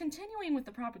mean, just continuing with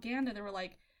the propaganda, they were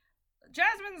like,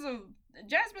 Jasmine's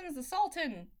the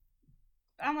Sultan.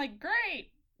 I'm like,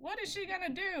 great. What is she gonna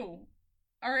do?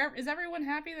 Is everyone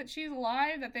happy that she's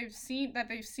alive? That they've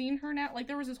seen her now?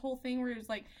 There was this whole thing where it was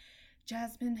like,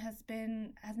 Jasmine has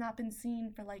not been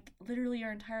seen for literally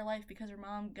her entire life because her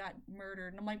mom got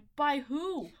murdered. And I'm like, by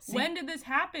who? When did this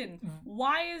happen?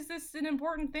 Why is this an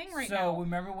important thing now? So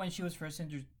remember when she was first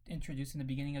introduced in the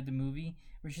beginning of the movie,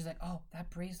 where she's like, "Oh, that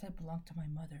bracelet belonged to my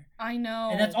mother." I know,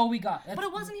 and that's all we got. But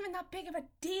it wasn't even that big of a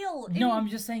deal. I'm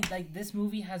just saying, this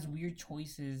movie has weird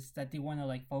choices that they want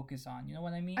to focus on. You know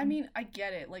what I mean? I mean, I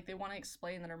get it. They want to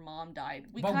explain that her mom died.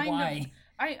 Why?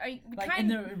 In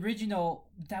the original,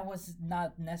 that was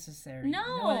not necessary. No,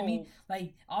 you know what I mean?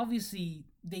 Obviously,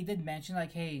 they did mention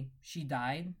hey, she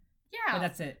died. Yeah. But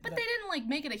that's it. But they didn't like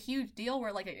make it a huge deal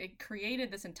where like it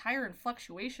created this entire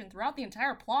fluctuation throughout the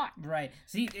entire plot. Right.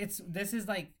 See, this is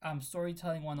like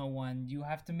storytelling 101. You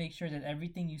have to make sure that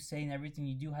everything you say and everything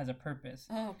you do has a purpose.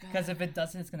 Oh god. Because if it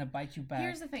doesn't, it's gonna bite you back.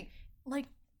 Here's the thing. Like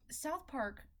South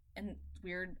Park, and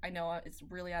weird, I know it's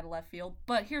really out of left field,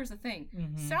 but here's the thing.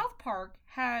 Mhm. South Park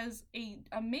has a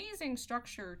amazing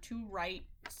structure to write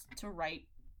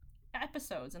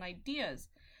episodes and ideas.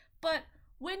 But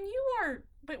when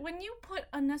you put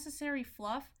unnecessary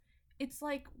fluff, it's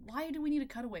like, why do we need a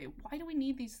cutaway? Why do we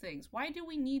need these things? Why do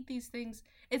we need these things?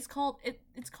 It's called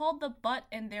the but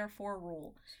and therefore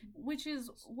rule, which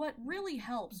is what really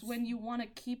helps when you want to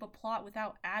keep a plot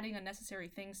without adding unnecessary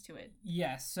things to it.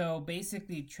 Yes, so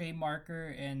basically Trey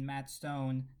Marker and Matt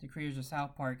Stone, the creators of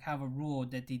South Park, have a rule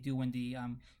that they do when they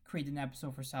create an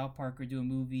episode for South Park or do a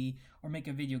movie or make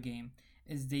a video game,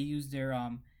 is they use their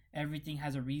everything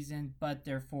has a reason but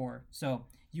therefore. So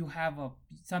you have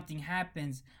something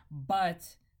happens,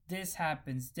 but this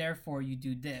happens, therefore you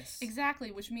do this. Exactly,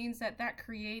 which means that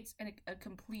creates a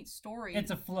complete story.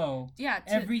 It's a flow. Yeah.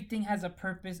 Everything has a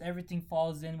purpose. Everything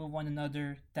falls in with one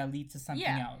another that leads to something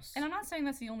else. And I'm not saying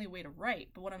that's the only way to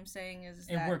write, but what I'm saying is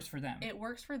it that works for them. It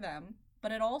works for them,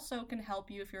 but it also can help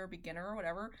you if you're a beginner or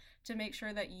whatever to make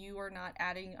sure that you are not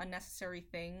adding unnecessary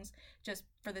things just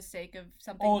for the sake of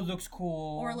something. Oh, it looks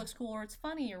cool. Or it looks cool, or it's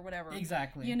funny, or whatever.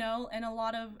 Exactly. You know, and a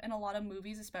lot of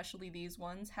movies, especially these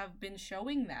ones, have been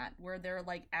showing that where they're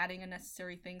like adding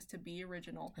unnecessary things to be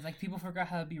original. It's like people forgot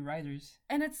how to be writers.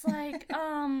 And it's like,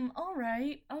 all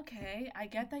right, okay, I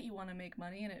get that you want to make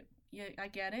money, and I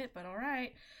get it, but all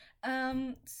right.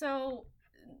 So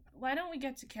why don't we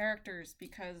get to characters?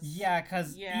 Because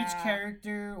each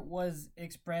character was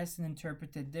expressed and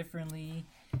interpreted differently,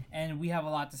 and we have a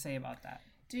lot to say about that.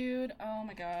 Dude, oh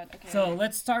my god. Okay. So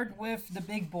let's start with the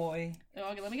big boy.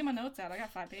 Okay, let me get my notes out. I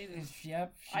got 5 pages.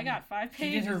 Yep. I got 5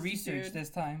 pages. She did her research dude. this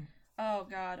time. Oh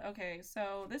god. Okay,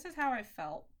 so this is how I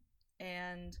felt.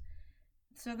 And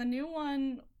so the new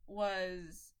one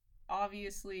was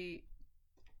obviously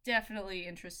definitely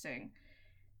interesting.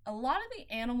 A lot of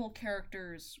the animal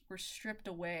characters were stripped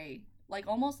away. Like,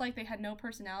 almost like they had no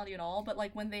personality at all. But,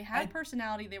 like, when they had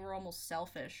personality, they were almost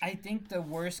selfish. I think the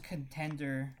worst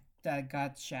contender that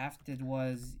got shafted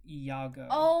was Iago.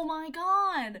 Oh, my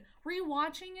God.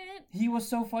 Rewatching it. He was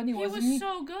so funny, wasn't he? He was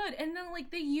so good. And then, like,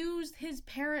 they used his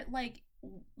parrot,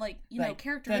 you know,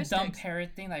 characteristics. The dumb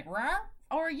parrot thing, like, rah?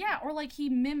 Or like he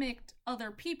mimicked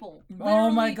other people. Literally.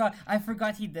 Oh my god, I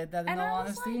forgot he did that in all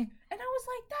honesty. And I was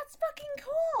like, that's fucking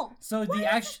cool. So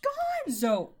Why is it gone?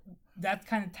 So that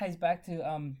kind of ties back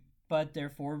to but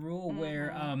therefore rule,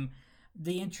 where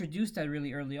they introduced that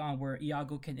really early on, where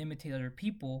Iago can imitate other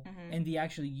people, and they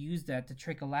actually used that to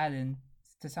trick Aladdin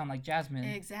to sound like Jasmine.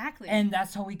 Exactly. And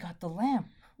that's how we got the lamp.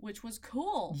 Which was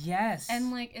cool. Yes.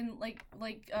 And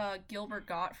Gilbert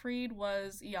Gottfried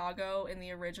was Iago in the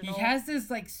original. He has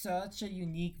this such a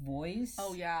unique voice.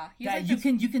 Oh yeah. He's that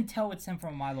you can tell it's him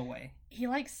from a mile away. He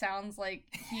sounds like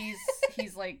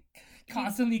he's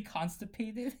constantly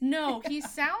constipated. No, he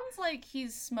sounds like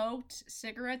he's smoked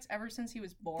cigarettes ever since he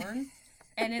was born.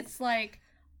 And it's like,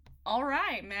 all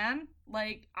right, man.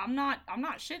 Like, I'm not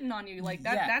shitting on you. Like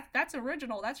that's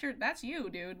original. That's you,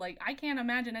 dude. Like, I can't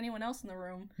imagine anyone else in the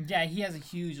room. Yeah, he has a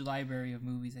huge library of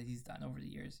movies that he's done over the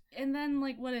years. And then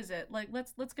what is it? Like,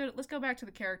 let's go back to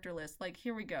the character list. Like,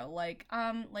 here we go. Like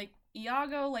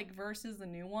Iago versus the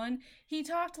new one. He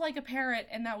talked like a parrot,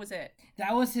 and that was it.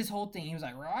 That was his whole thing. He was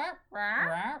like, rah, rah.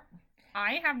 Rah.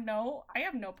 I have no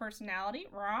personality.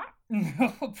 Rah.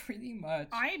 No, pretty much.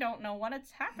 I don't know what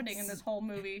is happening in this whole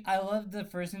movie. I love the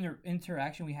first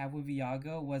interaction we have with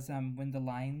Iago was when the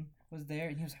lion was there,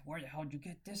 and he was like, where the hell did you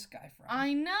get this guy from?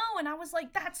 I know, and I was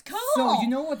like, that's cool. So, you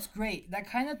know what's great? That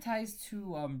kind of ties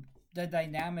to the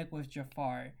dynamic with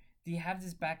Jafar. They have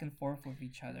this back and forth with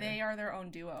each other. They are their own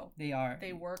duo. They are.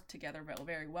 They work together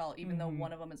very well, even though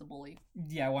one of them is a bully.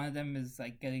 Yeah, one of them is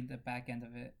getting the back end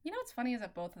of it. You know what's funny is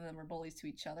that both of them are bullies to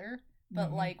each other,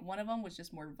 but one of them was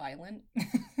just more violent.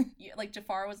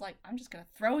 Jafar was like, I'm just gonna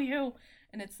throw you,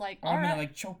 and it's like, I'm gonna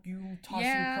choke you, toss you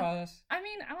across. I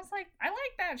mean, I was like, I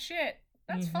like that shit.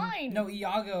 That's fine. No,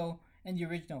 Iago in the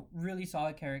original, really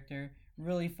solid character,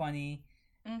 really funny.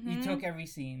 He took every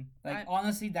scene.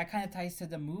 Honestly, that kind of ties to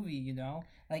the movie, you know?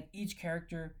 Like, each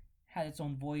character had its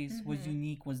own voice, was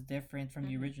unique, was different from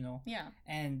the original. Yeah.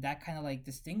 And that kind of,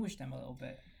 distinguished them a little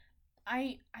bit.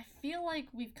 I feel like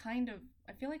we've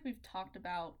talked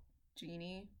about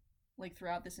Genie,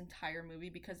 throughout this entire movie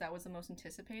because that was the most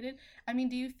anticipated. I mean,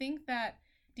 do you think that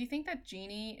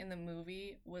Genie in the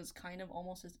movie was kind of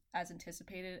almost as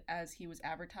anticipated as he was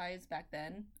advertised back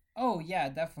then? Oh yeah,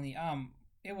 definitely.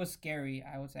 It was scary.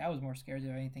 I would say I was more scared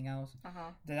than anything else.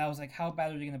 Uh-huh. That I was like, how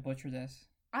bad are they gonna butcher this?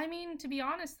 I mean, to be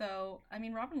honest, though, I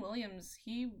mean, Robin Williams,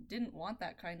 he didn't want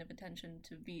that kind of attention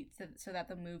to be so that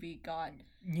the movie got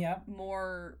Yeah.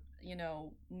 more,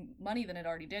 money than it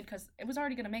already did, because it was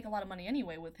already going to make a lot of money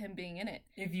anyway with him being in it.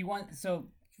 If you want, so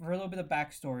for a little bit of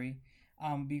backstory,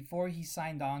 before he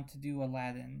signed on to do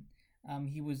Aladdin,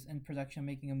 he was in production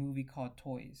making a movie called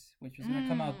Toys, which was gonna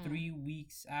come out 3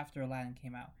 weeks after Aladdin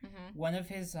came out. Mm-hmm. One of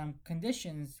his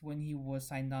conditions when he was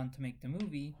signed on to make the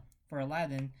movie for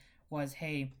Aladdin was,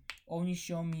 hey, only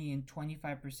show me in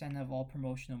 25% of all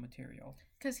promotional material.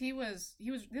 Because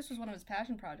this was one of his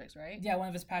passion projects, right? Yeah, one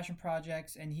of his passion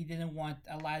projects, and he didn't want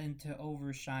Aladdin to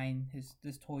overshine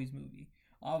this Toys movie.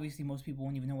 Obviously, most people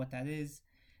won't even know what that is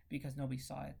because nobody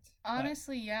saw it.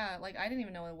 Honestly, yeah. Like, I didn't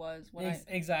even know what it was.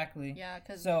 Exactly. Yeah,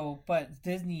 because... So, but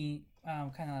Disney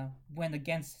kind of went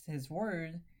against his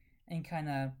word and kind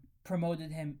of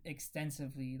promoted him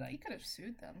extensively. Like, he could have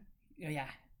sued them. Yeah.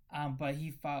 But he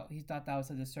thought that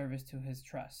was a disservice to his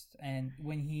trust. And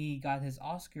when he got his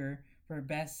Oscar for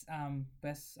best I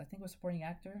think it was supporting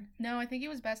actor. No, I think it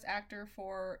was best actor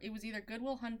for, it was either Good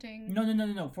Will Hunting.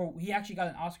 No. For he actually got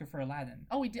an Oscar for Aladdin.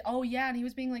 Oh, he did. Oh, yeah, and he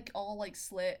was being like all like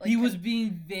slit. Like, he was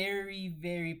being very,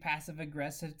 very passive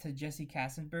aggressive to Jesse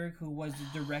Katzenberg, who was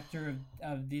the director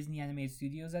of Disney Animated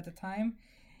Studios at the time.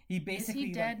 He basically is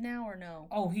he dead now or no?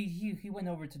 Oh, he went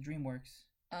over to DreamWorks.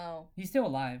 Oh, he's still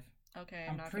alive. Okay,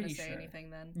 I'm not going to say anything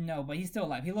then. No, but he's still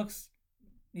alive. He looks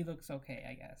okay,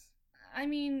 I guess. I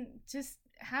mean, just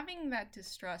having that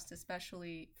distrust,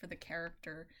 especially for the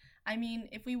character. I mean,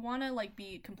 if we want to like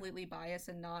be completely biased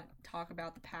and not talk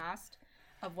about the past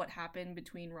of what happened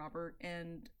between Robert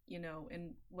and,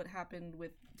 and what happened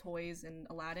with Toys and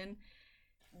Aladdin,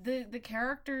 the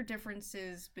character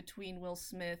differences between Will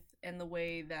Smith and the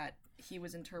way that he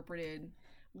was interpreted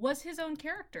was his own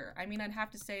character. I mean, I'd have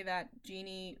to say that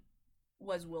Genie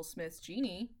was Will Smith's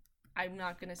Genie. I'm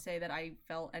not gonna say that I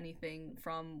felt anything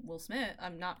from Will Smith.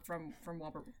 I'm not from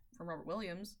Robert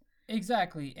Williams.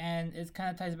 Exactly, and it kind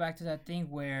of ties back to that thing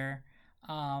where,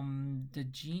 the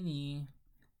Genie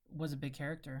was a big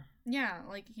character. Yeah,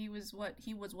 like he was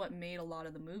what made a lot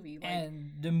of the movie. Like,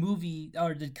 and the movie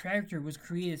or the character was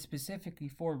created specifically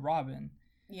for Robin.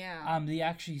 Yeah.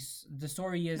 The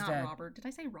story is not that Robert. Did I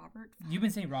say Robert? You've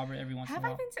been saying Robert every once in a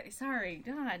while. Have I been saying? Sorry,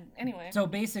 God. Anyway. So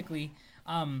basically,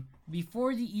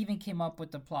 before they even came up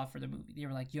with the plot for the movie, they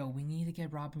were like, "Yo, we need to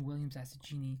get Robin Williams as a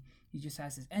Genie. He just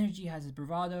has his energy, has his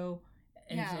bravado,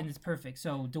 and it's perfect."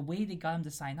 So the way they got him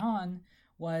to sign on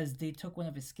was they took one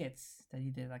of his skits that he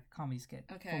did, like a comedy skit,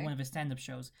 for one of his stand-up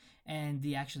shows, and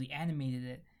they actually animated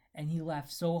it. And he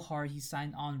laughed so hard, he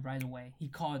signed on right away. He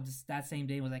called that same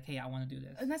day, was like, "Hey, I want to do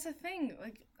this." And that's the thing.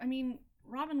 Like, I mean,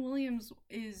 Robin Williams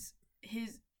is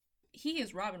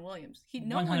Robin Williams.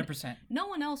 100%. No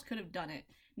one else could have done it.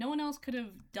 No one else could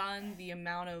have done the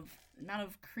amount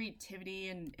of creativity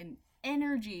and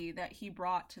energy that he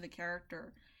brought to the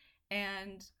character.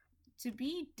 And to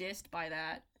be dissed by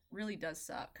that really does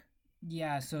suck.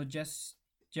 Yeah, so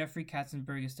Jeffrey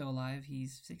Katzenberg is still alive.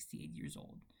 He's 68 years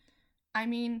old. I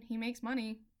mean, he makes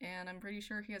money, and I'm pretty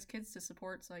sure he has kids to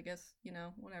support, so I guess,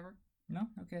 whatever. No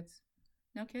kids.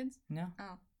 No kids? No.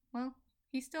 Oh, well,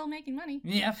 he's still making money.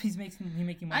 Yeah, he's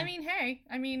making money. I mean, hey,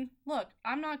 look,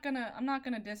 I'm not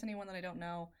gonna diss anyone that I don't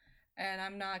know, and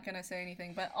I'm not gonna say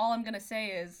anything, but all I'm gonna say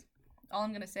is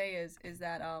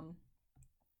that,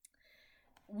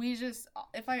 we just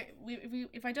if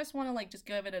I just want to like just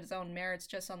give it its own merits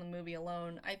just on the movie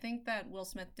alone, I think that Will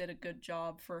Smith did a good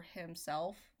job for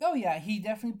himself. Oh yeah, he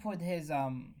definitely put his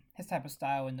type of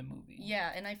style in the movie.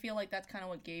 Yeah, and I feel like that's kind of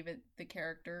what gave it the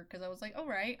character, because I was like, all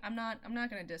right, I'm not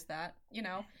gonna diss that,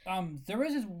 There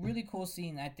was this really cool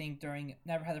scene, I think, during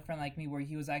Never Had a Friend Like Me, where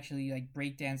he was actually like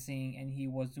breakdancing and he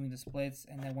was doing the splits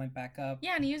and then went back up.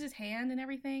 Yeah, and he used his hand and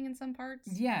everything in some parts.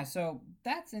 Yeah, so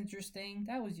that's interesting.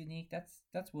 That was unique.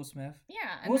 That's Will Smith.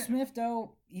 Yeah. Will Smith,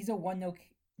 though, he's a one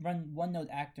note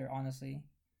actor, honestly.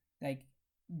 Like,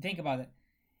 think about it.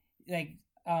 Like,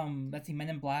 let's see, Men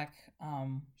in Black.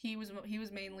 He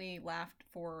was mainly laughed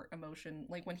for emotion,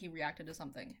 like when he reacted to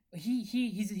something.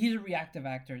 He's a reactive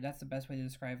actor. That's the best way to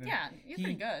describe it. Yeah, he's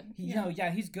pretty good.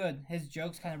 He's good. His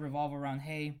jokes kind of revolve around,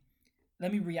 hey,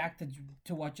 let me react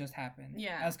to what just happened.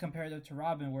 Yeah. As compared to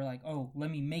Robin, we're like, oh,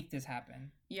 let me make this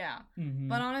happen. Yeah. Mm-hmm.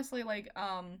 But honestly, like,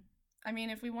 I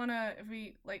mean,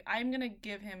 I'm gonna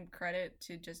give him credit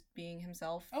to just being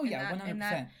himself. Oh yeah,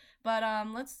 100%. But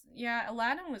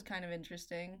Aladdin was kind of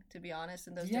interesting, to be honest,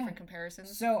 in those different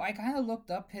comparisons. So I kind of looked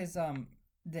up his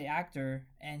the actor,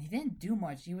 and he didn't do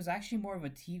much. He was actually more of a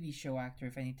TV show actor,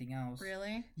 if anything else.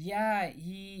 Really? Yeah,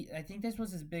 I think this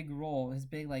was his big role, his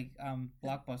big like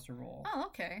blockbuster role. Oh,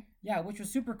 okay. Yeah, which was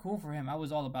super cool for him. I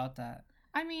was all about that.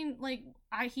 I mean, like,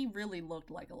 he really looked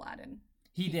like Aladdin.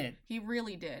 He did. He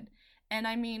really did. And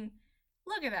I mean,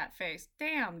 look at that face.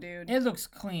 Damn, dude. It looks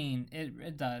clean.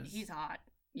 It does. He's hot.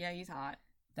 Yeah, he's hot.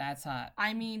 That's hot.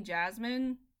 I mean,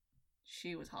 Jasmine,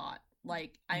 she was hot.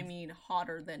 Like, I mean,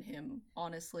 hotter than him,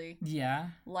 honestly. Yeah.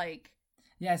 Like,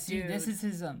 yeah. See, dude. this is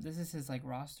his like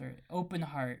roster. Open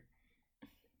Heart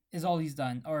is all he's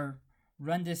done, or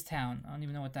Run This Town. I don't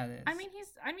even know what that is. I mean,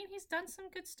 he's done some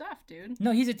good stuff, dude.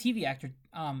 No, he's a TV actor.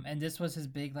 And this was his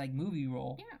big like movie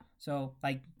role. Yeah. So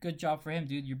like, good job for him,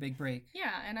 dude. Your big break.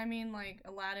 Yeah, and I mean, like,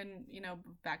 Aladdin,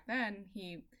 back then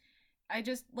I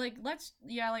just want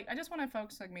to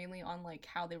focus like mainly on like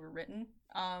how they were written.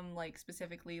 Like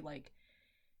specifically like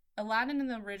Aladdin in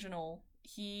the original,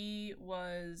 he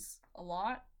was a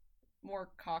lot more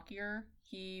cockier.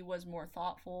 He was more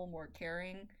thoughtful, more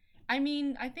caring. I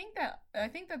mean, I think that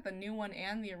the new one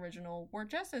and the original were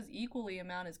just as equally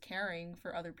amount as caring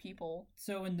for other people.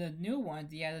 So in the new one,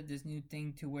 they added this new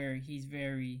thing to where he's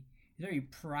very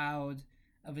proud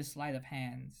of his sleight of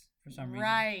hands. For some reason.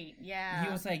 Right, yeah.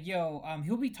 He was like, yo,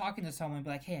 he'll be talking to someone,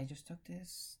 be like, hey, I just took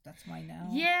this. That's mine now.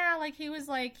 Yeah, like he was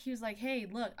like, hey,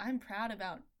 look, I'm proud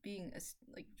about being a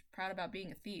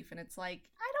thief. And it's like,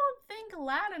 I don't think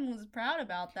Aladdin was proud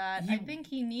about that. I think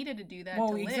he needed to do that to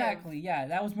live. Exactly, yeah.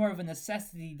 That was more of a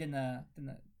necessity than a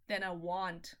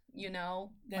want, Than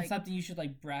like, something you should,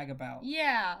 like, brag about.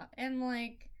 Yeah, and,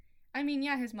 like, I mean,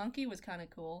 yeah, his monkey was kind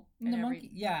of cool. Monkey,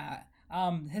 yeah.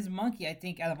 His monkey, I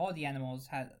think, out of all the animals,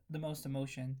 had the most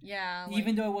emotion. Yeah. Like,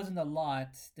 even though it wasn't a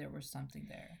lot, there was something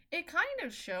there. It kind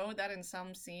of showed that in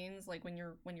some scenes, like when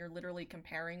you're literally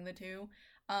comparing the two.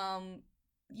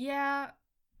 Yeah,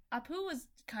 Apu was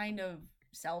kind of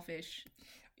selfish.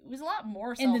 It was a lot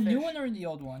more selfish. In the new one or in the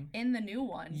old one? In the new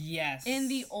one. Yes. In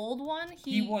the old one,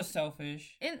 he was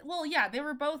selfish. Well, yeah, they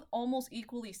were both almost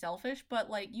equally selfish, but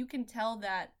like you can tell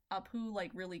that Apu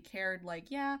like really cared. Like,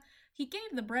 yeah, he gave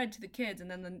the bread to the kids, and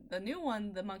then the new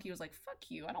one, the monkey was like, "Fuck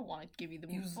you! I don't want to give you the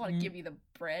give you the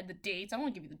bread, the dates. I don't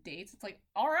want to give you the dates." It's like,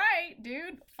 all right,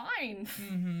 dude, fine.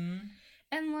 Mm-hmm.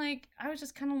 And like, I was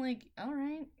just kind of like, all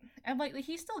right, and like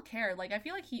he still cared. Like, I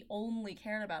feel like he only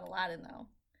cared about Aladdin though.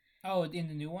 Oh, in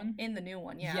the new one? In the new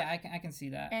one, yeah. Yeah, I can see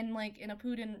that. And like in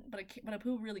Apu didn't, but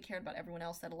Apu really cared about everyone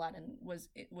else that Aladdin was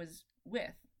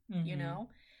with. Mm-hmm.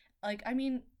 Like, I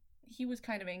mean, he was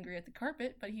kind of angry at the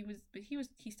carpet, but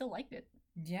he still liked it.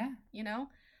 Yeah.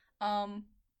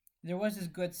 There was this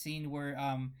good scene where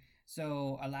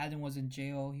so Aladdin was in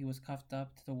jail. He was cuffed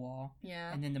up to the wall.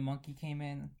 Yeah. And then the monkey came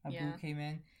in. Abu came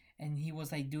in. And he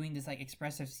was like doing this like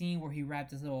expressive scene where he wrapped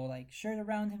his little like shirt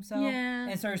around himself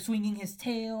and started swinging his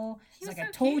tail. He's like, so I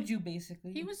told you,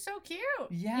 basically. He was so cute.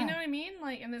 Yeah. You know what I mean?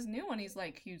 Like in this new one, he's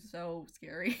so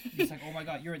scary. He's like, oh my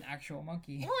god, you're an actual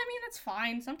monkey. Well, I mean, that's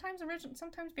fine.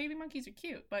 Sometimes baby monkeys are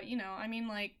cute, but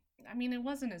I mean, it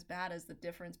wasn't as bad as the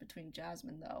difference between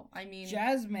Jasmine though. I mean,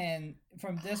 Jasmine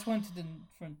from this one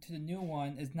to the new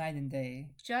one is night and day.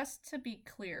 Just to be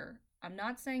clear, I'm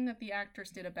not saying that the actors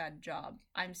did a bad job.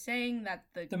 I'm saying that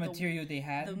the material they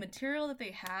had. The material that they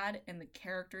had and the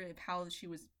character of how she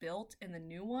was built in the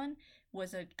new one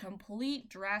was a complete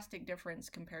drastic difference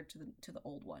compared to the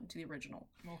old one, to the original.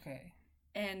 Okay.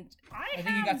 And I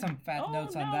think you got some fat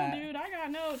notes on that. Dude, I got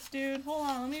notes, dude. Hold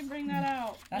on, let me bring that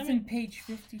out. That's in page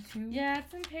 52? Yeah,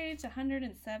 it's in page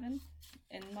 107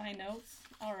 in my notes.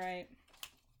 All right.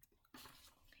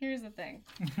 Here's the thing.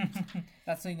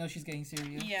 That's so you know she's getting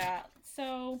serious. Yeah.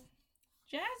 So,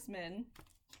 Jasmine,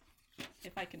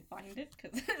 if I can find it,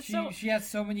 because she has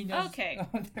so many notes. Okay.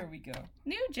 Oh, there we go.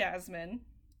 New Jasmine.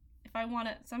 If I want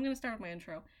to, so I'm gonna start with my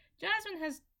intro.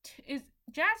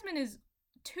 Jasmine is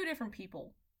two different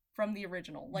people from the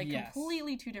original, like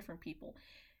completely two different people.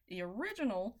 The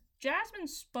original, Jasmine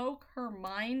spoke her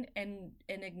mind and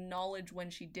acknowledged when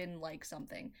she didn't like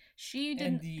something. She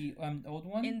didn't. In the old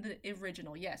one? In the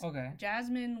original, yes. Okay.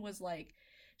 Jasmine was like,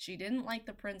 she didn't like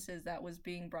the princes that was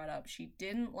being brought up. She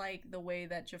didn't like the way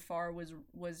that Jafar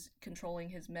was controlling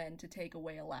his men to take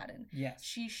away Aladdin. Yes.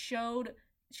 She showed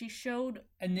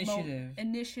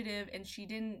initiative, and she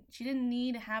didn't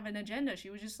need to have an agenda. She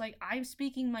was just like, I'm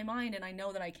speaking my mind, and I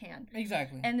know that I can.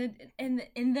 Exactly. And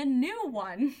in the new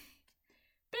one.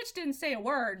 Bitch didn't say a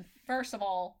word, first of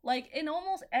all. Like, in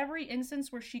almost every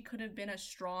instance where she could have been a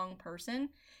strong person,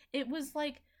 it was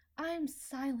like, I'm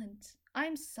silent.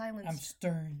 I'm silent. I'm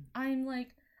stern. I'm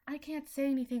I can't say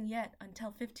anything yet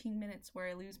until 15 minutes where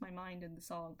I lose my mind in the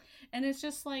song. And it's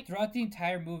just like... Throughout the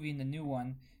entire movie in the new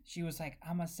one, she was like,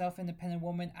 I'm a self-independent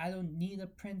woman. I don't need a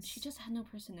prince. She just had no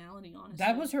personality, honestly.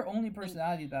 That was her only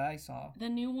personality that I saw. The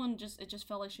new one, it just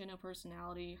felt like she had no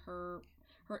personality. Her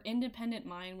independent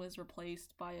mind was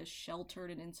replaced by a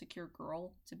sheltered and insecure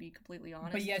girl, to be completely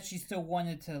honest. But yet she still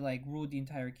wanted to like rule the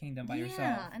entire kingdom by herself.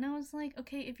 Yeah, and I was like,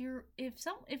 okay, if you're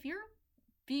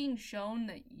being shown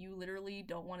that you literally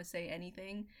don't want to say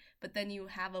anything, but then you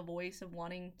have a voice of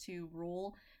wanting to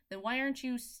rule, then why aren't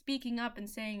you speaking up and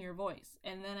saying your voice?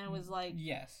 And then I was like,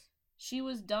 yes, she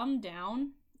was dumbed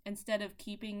down instead of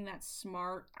keeping that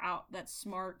smart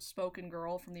spoken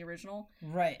girl from the original.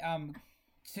 Right.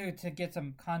 To get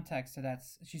some context to that,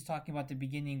 she's talking about the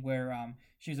beginning where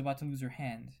she was about to lose her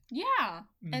hand. Yeah.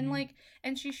 Mm-hmm.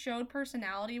 And she showed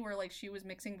personality where like she was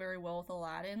mixing very well with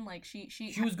Aladdin. Like she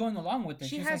was going along with it.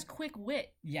 She has like, quick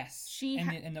wit. Yes.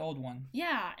 In the old one.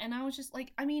 Yeah, and I was just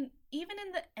like, I mean, even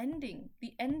in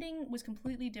the ending was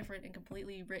completely different and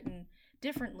completely written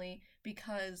differently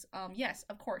because yes,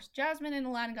 of course, Jasmine and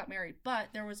Aladdin got married, but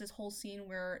there was this whole scene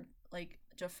where like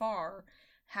Jafar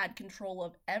had control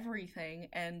of everything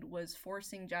and was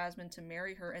forcing Jasmine to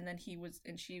marry her, and then she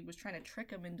was trying to trick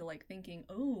him into like thinking,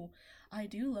 oh, I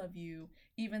do love you,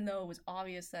 even though it was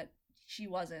obvious that she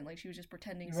wasn't. Like she was just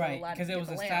pretending. Right, because it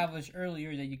was established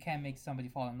earlier that you can't make somebody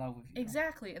fall in love with you.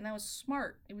 Exactly, and that was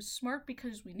smart. It was smart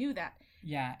because we knew that.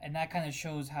 Yeah, and that kind of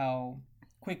shows how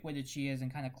quick-witted she is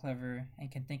and kind of clever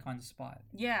and can think on the spot.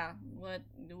 Yeah, what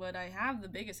I have the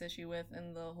biggest issue with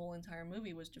in the whole entire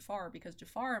movie was Jafar, because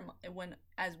Jafar, when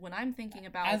I'm thinking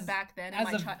about back then in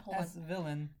my as a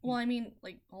villain. Well, I mean,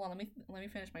 like, hold on, let me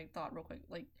finish my thought real quick.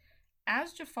 Like,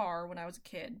 as Jafar when I was a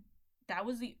kid, that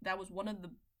was one of the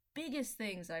biggest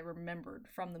things I remembered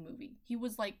from the movie. He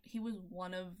was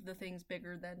one of the things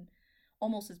bigger than,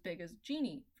 almost as big as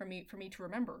Genie for me to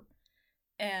remember,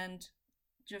 and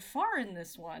Jafar in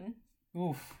this one.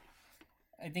 Oof.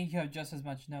 I think you have just as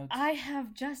much notes. I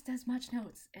have just as much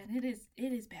notes, and it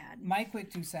is bad. My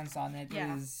quick 2 cents on it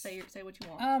is... say what you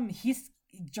want.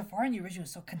 Jafar in the original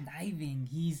is so conniving.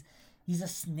 He's a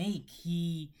snake.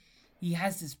 He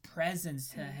has this presence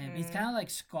to him. He's kind of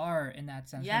like Scar in that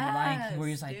sense. Yes, from the Lion King, where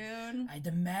he's like, dude. I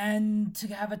demand to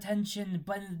have attention,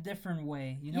 but in a different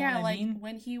way. You know what I mean? Yeah, like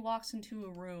when he walks into a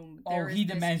room, he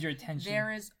demands your attention.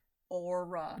 There is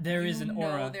aura. There is an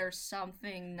aura. There's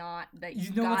something not that you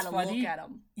gotta what's funny? Look at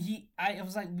him. It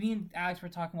was like me and Alex were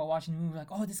talking about watching the movie, like,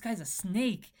 oh, this guy's a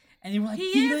snake, and you were like,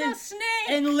 he is a snake,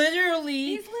 and he's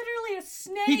literally a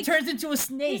snake. He turns into a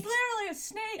snake. He's literally a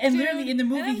snake, and dude. Literally in the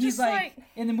movie he's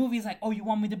like, oh, you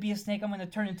want me to be a snake? I'm gonna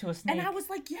turn into a snake. And I was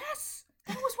like, yes,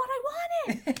 that was what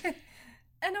I wanted.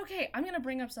 And okay, I'm gonna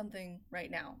bring up something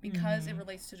right now because it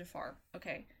relates to Jafar.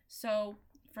 Okay, so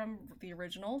from the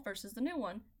original versus the new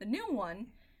one,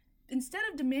 instead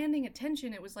of demanding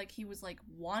attention, it was like he was like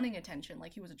wanting attention,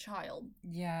 like he was a child.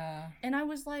 Yeah. And I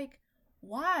was like,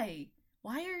 why?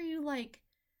 Why are you like,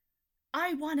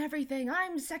 I want everything.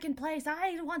 I'm second place.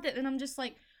 I want it. And I'm just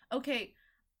like, okay,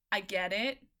 I get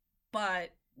it, but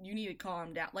you need to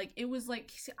calm down. Like, it was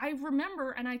like, I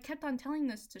remember, and I kept on telling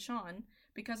this to Sean,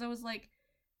 because I was like,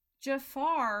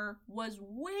 Jafar was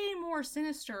way more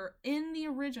sinister in the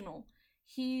original.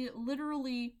 He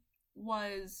literally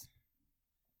was...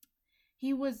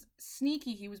 He was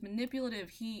sneaky. He was manipulative.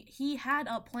 He had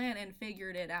a plan and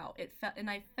figured it out. And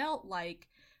I felt like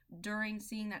during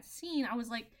seeing that scene, I was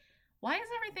like, why is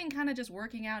everything kind of just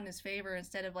working out in his favor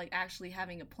instead of like actually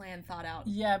having a plan thought out?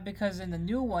 Yeah, because in the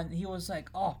new one, he was like,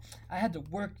 oh, I had to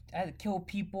kill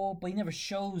people, but he never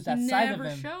shows that side of him.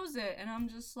 Never shows it, and I'm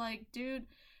just like, dude.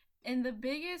 And the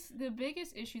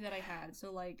biggest issue that I had,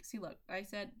 so like, see, look, I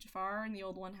said Jafar in the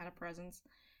old one had a presence.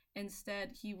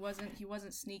 Instead, he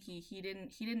wasn't sneaky. He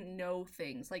didn't know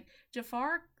things. Like,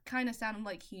 Jafar kind of sounded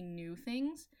like he knew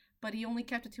things, but he only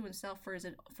kept it to himself for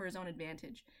his own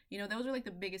advantage. You know, those are like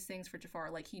the biggest things for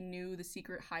Jafar. Like, he knew the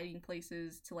secret hiding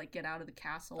places to like get out of the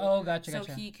castle. Oh, gotcha.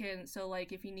 So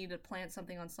like if he needed to plant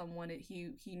something on someone,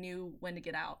 he knew when to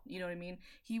get out. You know what I mean?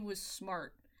 He was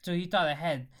smart. So he thought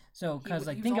ahead. So, because,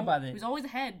 like, think about it. He was always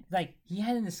ahead. Like, he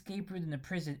had an escape route in the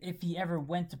prison if he ever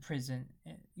went to prison,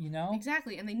 you know?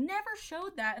 Exactly, and they never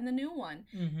showed that in the new one.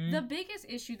 Mm-hmm. The biggest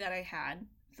issue that I had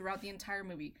throughout the entire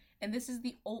movie, and this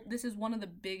is one of the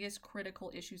biggest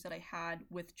critical issues that I had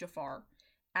with Jafar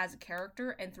as a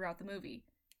character and throughout the movie,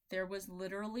 there was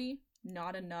literally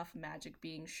not enough magic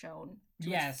being shown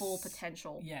to its full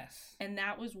potential. Yes. And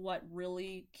that was what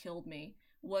really killed me,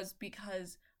 was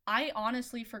because I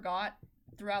honestly forgot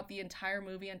throughout the entire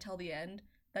movie until the end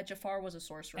that Jafar was a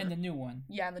sorcerer. And the new one.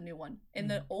 Yeah, the new one. In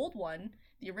the old one,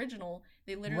 the original,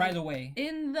 they literally Right away.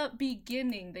 in the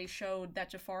beginning they showed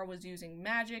that Jafar was using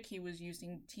magic. He was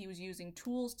using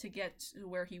tools to get to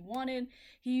where he wanted.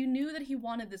 He knew that he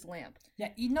wanted this lamp. Yeah,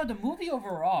 the movie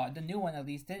overall, the new one at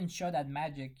least, didn't show that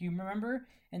magic. You remember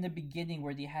in the beginning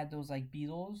where they had those like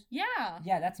beetles? Yeah.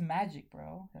 Yeah, that's magic,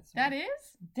 bro. That is?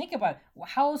 Think about it.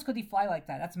 How else could he fly like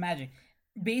that? That's magic.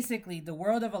 Basically, the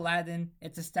world of Aladdin,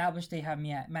 it's established they have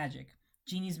magic.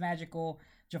 Genie's magical.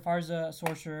 Jafar's a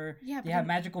sorcerer. Yeah, they have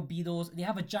magical beetles. They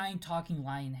have a giant talking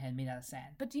lion head made out of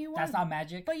sand. But do you want? That's not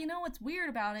magic. But you know what's weird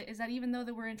about it is that even though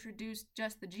they were introduced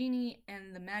just the genie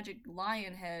and the magic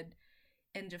lion head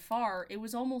and Jafar, it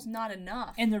was almost not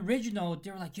enough. In the original,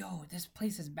 they were like, "Yo, this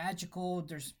place is magical.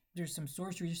 There's some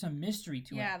sorcery. There's some mystery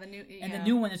to it." Yeah, the new. Yeah. And the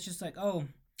new one, it's just like, "Oh,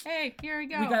 hey, here we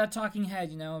go. we got a talking head.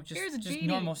 Here's a just genie.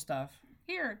 normal stuff."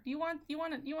 Here, you want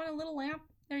a little lamp?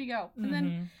 There you go. And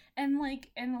then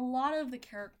and a lot of the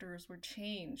characters were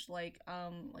changed. Like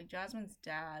Jasmine's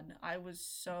dad, I was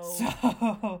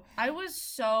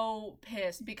so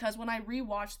pissed because when I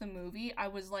rewatched the movie, I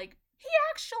was like, he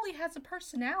actually has a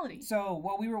personality. So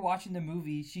while we were watching the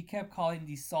movie, she kept calling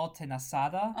the Sultan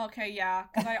Asada. Okay, yeah,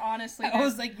 because I honestly, I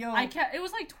was like, yo, it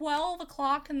was like 12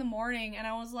 o'clock in the morning, and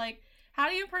I was like, how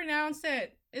do you pronounce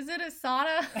it? Is it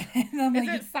Asada? Is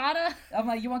it Sada? I'm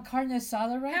like, you want carne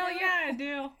asada right Hell now? yeah, I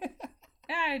do.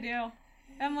 Yeah, I do.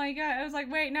 I'm like, I was like,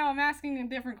 wait, no, I'm asking a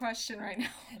different question right now.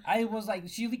 I was like,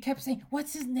 she kept saying,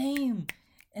 what's his name?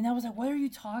 And I was like, what are you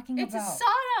talking about? It's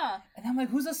Asada. And I'm like,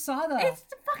 who's Asada? It's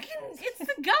the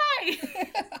guy.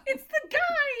 It's the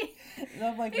guy. And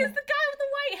I'm like, he's the guy with the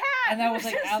white hat. And I was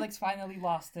like, Alex finally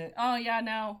lost it. Oh yeah,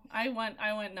 no, I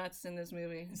went nuts in this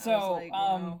movie. So, I was like,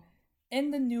 wow.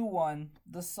 In the new one,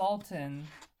 the Sultan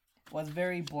was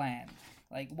very bland.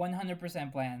 Like,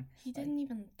 100% bland. He didn't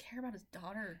even care about his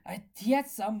daughter. He had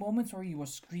some moments where he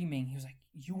was screaming. He was like,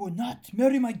 you will not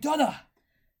marry my daughter!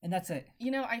 And that's it.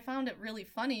 I found it really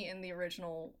funny in the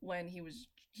original when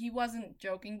he wasn't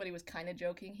joking, but he was kind of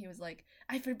joking. He was like,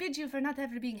 I forbid you for not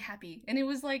ever being happy. And it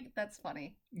was like, that's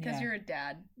funny. Because you're a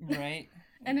dad. Right.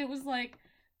 And it was like,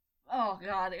 oh,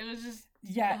 God. It was just...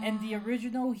 Yeah, in the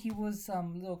original, he was a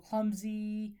little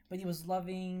clumsy, but he was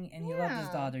loving, and he loved his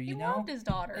daughter, you know? He loved his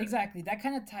daughter. Exactly. That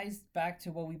kind of ties back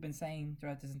to what we've been saying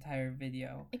throughout this entire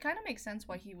video. It kind of makes sense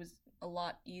why he was a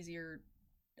lot easier...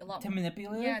 to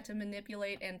manipulate? Yeah, to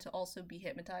manipulate and to also be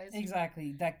hypnotized.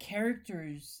 Exactly. That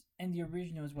characters in the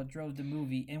original is what drove the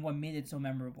movie and what made it so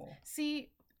memorable. See,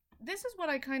 this is what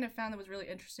I kind of found that was really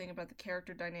interesting about the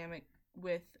character dynamic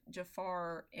with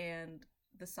Jafar and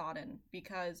the Sodden,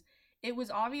 because it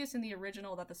was obvious in the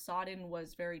original that the Sodden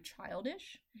was very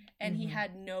childish and he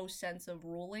had no sense of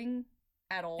ruling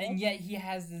at all. And yet he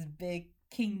has this big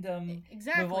kingdom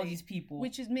with all these people.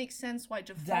 Which makes sense why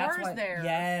Jafar's there.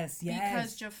 Yes.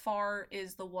 Because Jafar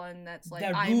is the one that's like...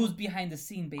 that rules behind the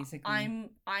scene, basically. I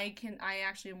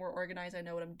actually am more organized, I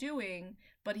know what I'm doing,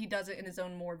 but he does it in his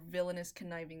own more villainous,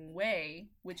 conniving way,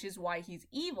 which is why he's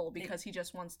evil, because he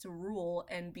just wants to rule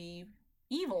and be...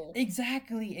 evil.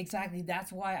 Exactly.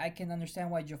 That's why I can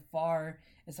understand why Jafar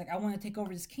is like, I want to take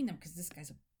over this kingdom because this guy's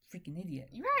a freaking idiot.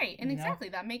 Right, and exactly,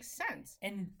 that makes sense.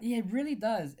 And it really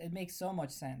does. It makes so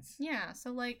much sense. Yeah,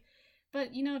 so like,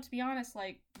 but to be honest,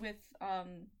 like with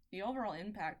the overall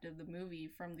impact of the movie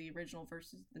from the original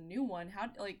versus the new one,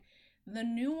 the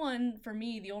new one for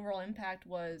me, the overall impact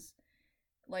was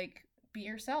like, be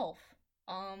yourself,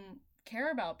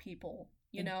 care about people,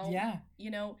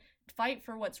 fight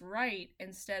for what's right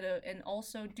and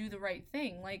also do the right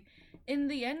thing. Like in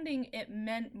the ending, it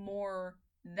meant more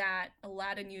that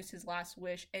Aladdin used his last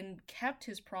wish and kept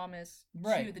his promise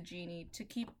to the genie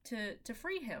to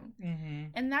free him.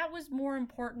 And that was more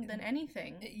important than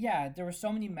anything. Yeah, there were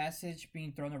so many messages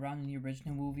being thrown around in the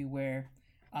original movie where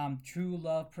true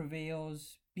love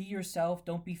prevails, be yourself,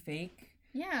 don't be fake.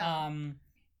 Yeah.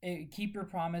 Keep your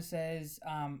promises.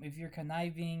 If you're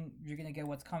conniving, you're gonna get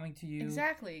what's coming to you.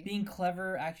 Exactly. Being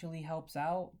clever actually helps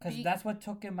out, because that's what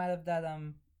took him out of that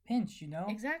pinch,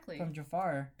 Exactly. from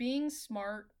Jafar. Being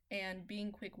smart and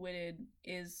being quick-witted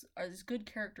is good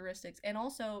characteristics. And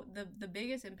also, the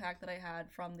biggest impact that I had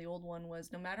from the old one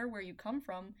was no matter where you come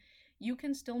from, you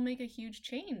can still make a huge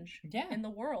change in the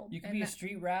world. You can be a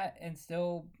street rat and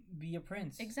still be a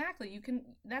prince. Exactly. You can.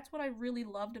 That's what I really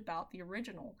loved about the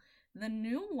original. The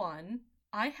new one,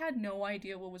 I had no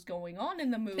idea what was going on in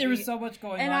the movie. There was so much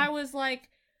going on. And I was like,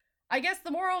 I guess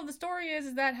the moral of the story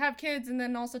is that have kids and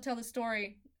then also tell the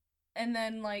story. And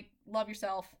then, like, love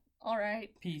yourself. All right.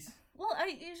 Peace. Well,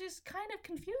 it was just kind of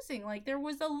confusing. Like, there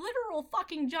was a literal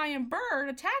fucking giant bird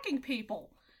attacking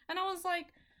people. And I was like,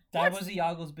 That What? was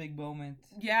Iago's big moment.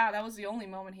 Yeah, that was the only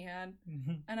moment he had.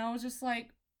 And I was just like,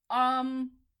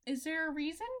 is there a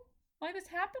reason why this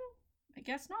happened? I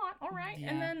guess not. All right. Yeah.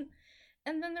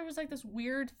 And then there was like this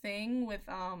weird thing with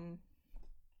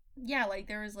yeah, like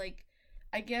there was like,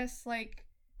 I guess like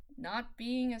not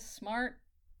being as smart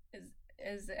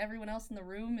as everyone else in the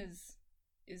room is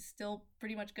still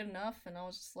pretty much good enough. And I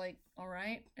was just like, all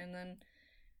right.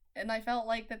 And I felt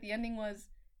like that the ending was,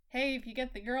 hey, if you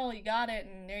get the girl, you got it,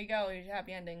 and there you go, here's your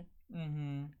happy ending.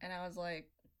 Mm-hmm. And I was like,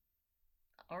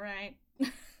 all right.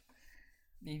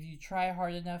 If you try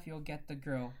hard enough, you'll get the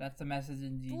girl. That's the message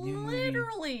in the new movie.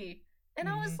 Literally. And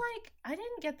I was Mhm. like, I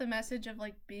didn't get the message of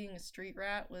like being a street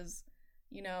rat was,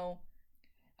 you know,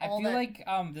 I all feel that- like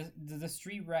the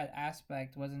street rat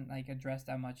aspect wasn't like addressed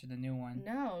that much in the new one.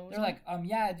 no. It was They're like,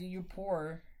 yeah, dude, you're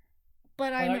poor.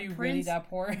 but But I'm are a you prince. really that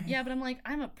poor? Yeah, but I'm like,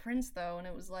 I'm a prince though, and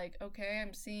it was like, okay,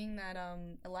 I'm seeing that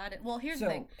Aladdin. Well, here's the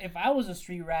So thing. if I was a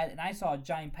street rat and I saw a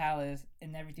giant palace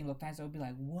and everything looked nice, I would be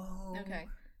like, whoa. Okay.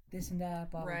 This and that,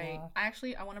 blah Right.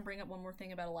 blah I want to bring up one more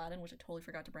thing about Aladdin, which I totally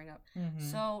forgot to bring up. blah. Mm-hmm.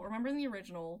 So, remember in the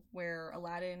original where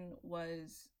Aladdin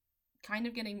was kind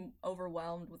of getting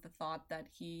overwhelmed with the thought that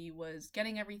he was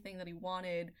getting everything that he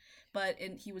wanted,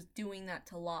 and he was doing that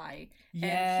to lie.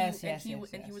 Yes, and yes. he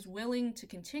was willing to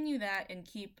continue that and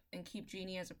keep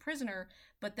Genie as a prisoner,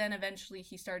 but then eventually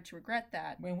he started to regret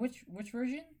that. Wait, which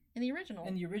version? In the original.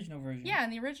 In the original version. Yeah, in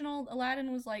the original,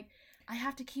 Aladdin was like, I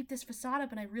have to keep this facade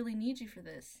up and I really need you for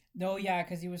this. No, yeah,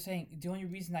 because he was saying the only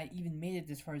reason I even made it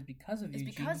this far is because of It's you.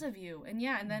 because Gene. of you. And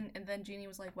yeah, and then Genie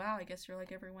was like, wow, I guess you're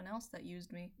like everyone else that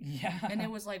used me. Yeah. And it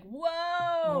was like, whoa.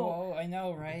 Oh, I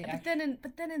know, right? But then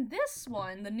in this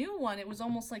one, the new one, it was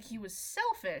almost like he was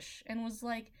selfish and was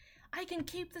like, I can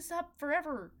keep this up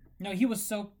forever. No, he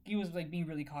was like being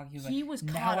really cocky. He was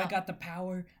now caught I up. got the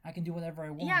power. I can do whatever I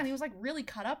want. Yeah, and he was like really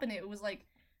caught up in it. It was like,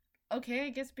 okay, I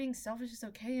guess being selfish is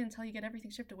okay until you get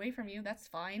everything stripped away from you. That's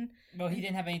fine. Well, he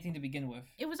didn't have anything to begin with.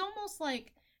 It was almost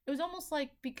like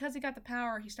because he got the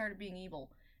power, he started being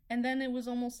evil. And then it was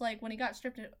almost like when he got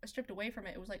stripped away from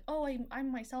it, it was like, oh,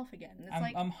 I'm myself again. And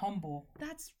it's I'm humble.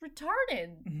 that's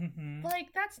retarded. Mhm.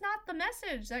 Like, that's not the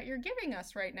message that you're giving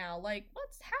us right now. Like,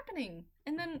 what's happening?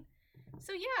 And then,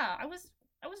 so yeah, I was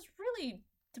really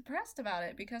depressed about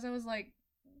it because I was like,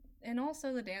 and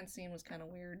also the dance scene was kind of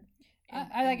weird.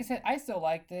 I like I said, I still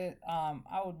liked it.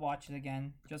 I would watch it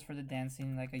again just for the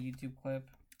dancing, like a YouTube clip.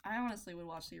 I honestly would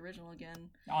watch the original again.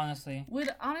 Honestly.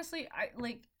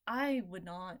 I would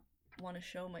not want to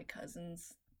show my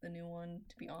cousins the new one,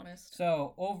 to be honest.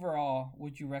 So overall,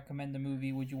 would you recommend the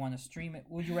movie? Would you want to stream it?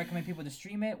 Would you recommend people to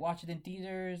stream it, watch it in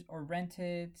theaters, or rent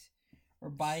it, or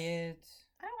buy it?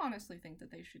 I honestly think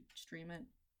that they should stream it.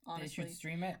 Honestly, They should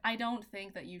stream it. I don't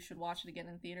think that you should watch it again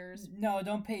in theaters. No,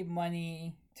 don't pay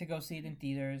money to go see it in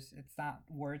theaters. It's not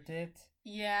worth it.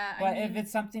 Yeah, But if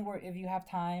it's something where if you have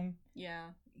time, yeah,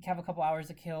 you have a couple hours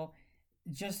to kill,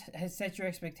 just set your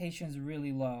expectations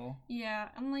really low. yeah,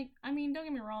 I'm like, I mean, don't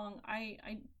get me wrong, I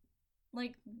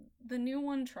like the new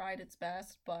one tried its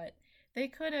best, but they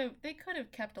could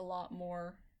have kept a lot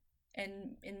more,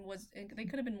 and they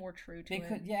could have been more true to They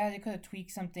it. could have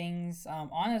tweaked some things.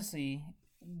 Honestly,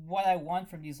 what I want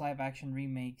from these live action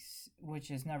remakes, which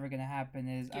is never gonna happen,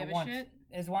 is Give a want shit?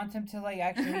 them to like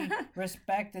actually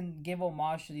respect and give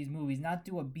homage to these movies, not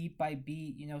do a beat by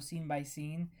beat, scene by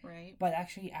scene, Right, but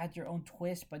actually add your own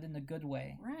twist, but in a good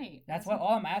way. right. That's what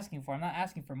all I'm asking for. I'm not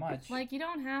asking for much. Like, you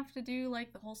don't have to do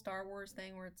like the whole Star Wars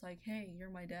thing where it's like, hey,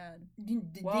 you're my dad.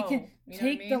 They Whoa, can you know what I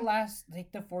take mean?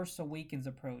 take the Force Awakens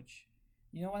approach.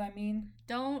 You know what I mean?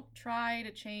 Don't try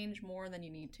to change more than you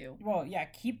need to. Well, yeah,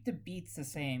 keep the beats the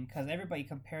same because everybody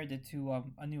compared it to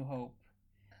A New Hope.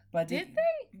 But Did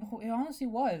they? It honestly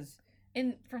was.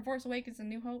 From Force Awakens and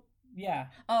New Hope? Yeah.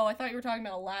 Oh, I thought you were talking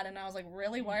about Aladdin. I was like,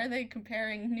 really? Why are they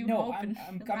comparing New No, Hope and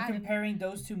I'm Aladdin? comparing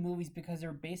those two movies because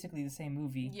they're basically the same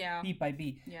movie. Yeah. Beat by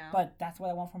beat. Yeah. But that's what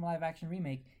I want from a live action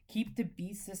remake. Keep the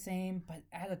beats the same, but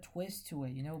add a twist to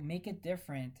it. Make it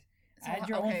different. So, Add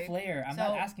your okay, own flair. I'm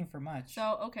not asking for much.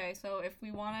 So if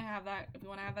we want to have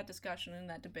that discussion and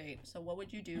that debate, so what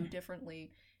would you do differently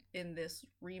in this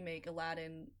remake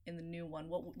Aladdin in the new one?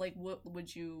 What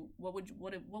would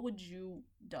you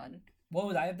done? What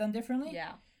would I have done differently?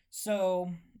 Yeah.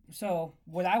 So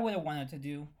what I would have wanted to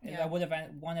do is Yeah. I would have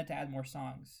wanted to add more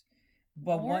songs.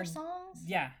 But More songs?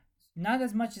 Yeah. Not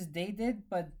as much as they did,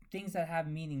 but things that have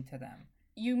meaning to them.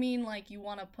 You mean like you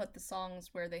want to put the songs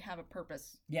where they have a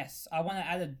purpose? Yes, I want to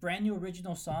add a brand new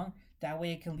original song. That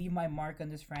way it can leave my mark on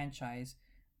this franchise,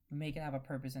 make it have a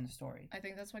purpose in the story. I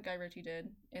think that's what Guy Ritchie did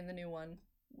in the new one,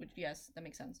 which, yes, that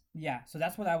makes sense. Yeah, so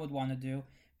that's what I would want to do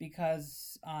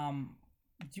because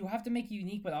you have to make it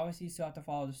unique, but obviously you still have to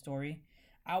follow the story.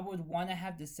 I would want to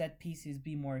have the set pieces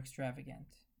be more extravagant.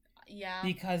 Yeah.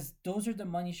 Because those are the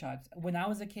money shots. When I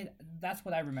was a kid, that's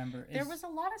what I remember. There was a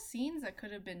lot of scenes that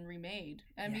could have been remade.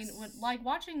 I mean, Yes. like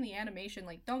watching the animation,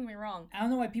 like, don't get me wrong. I don't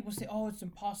know why people say, "Oh, it's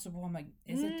impossible." I'm like,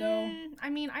 is it though? I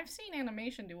mean, I've seen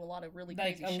animation do a lot of really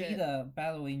Like crazy shit. Alita,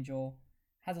 Battle Angel,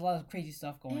 has a lot of crazy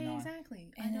stuff going on.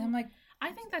 Exactly. And I'm like,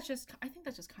 I think that's just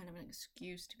kind of an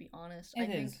excuse, to be honest. it I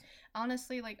think is.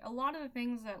 honestly, like, a lot of the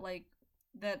things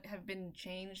that have been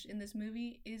changed in this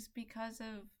movie is because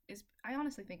of I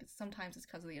honestly think sometimes it's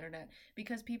because of the internet,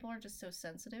 because people are just so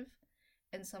sensitive,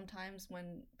 and sometimes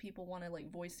when people want to like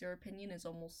voice their opinion is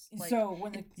almost like So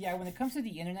when it comes to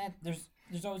the internet, there's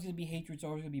always gonna be hatred, there's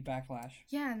always gonna be backlash.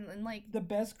 yeah, and like The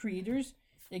best creators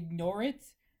ignore it,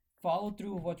 follow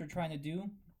through with what they're trying to do,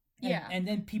 Yeah. and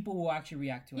then people will actually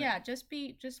react to it. yeah,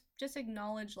 just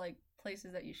acknowledge like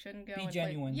places that you shouldn't go. Be and, like,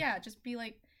 genuine. yeah, just be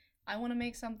like, I want to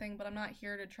make something, but I'm not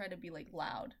here to try to be like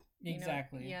loud. you know?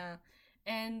 Exactly. Yeah,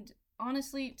 and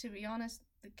honestly, to be honest,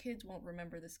 the kids won't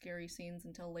remember the scary scenes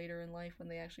until later in life when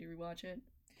they actually rewatch it.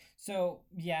 So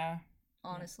yeah,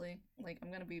 Honestly, like,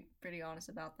 I'm gonna be pretty honest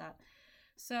about that.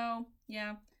 So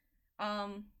yeah,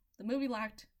 the movie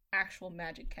lacked actual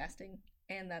magic casting,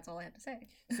 and that's all I have to say.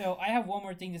 so I have one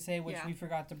more thing to say, which Yeah. we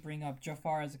forgot to bring up.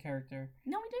 Jafar as a character.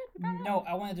 No, we did. We brought it up. No,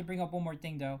 I wanted to bring up one more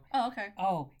thing though. Oh, okay.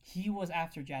 Oh, he was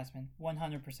after Jasmine,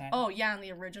 100%. Oh yeah, in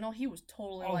the original, he was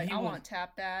totally Oh, like, he I was- want to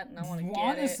tap that, and I want to get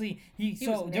honestly, He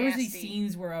so was there was these nasty.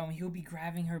 scenes where he'll be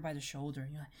grabbing her by the shoulder,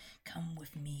 and you're like, "Come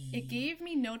with me." it. It gave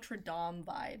me Notre Dame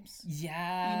vibes.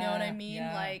 Yeah. You know what I mean?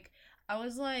 yeah. Like, I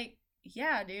was like,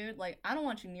 yeah, dude. Like, I don't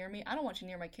want you near me. I don't want you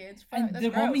near my kids. Fuck, And that's the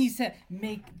gross. moment he said,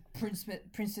 "Make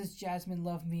Princess Jasmine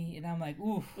love me," and I'm like,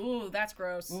 "Ooh, Ooh, that's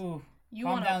gross. ooh." You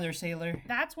Calm want down there, sailor.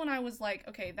 That's when I was like,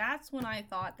 okay, that's when I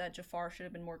thought that Jafar should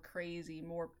have been more crazy,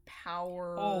 more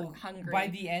power hungry. By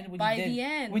the end, when By he did, the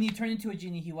end. when he turned into a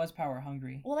genie, he was power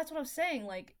hungry. Well, that's what I was saying.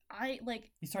 Like,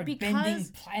 He started because-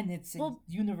 bending planets and well,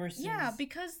 universes. yeah,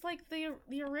 because like the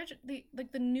original,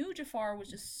 the new Jafar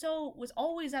was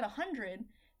always at 100.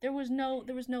 There was no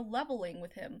leveling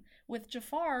with him. With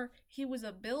Jafar, he was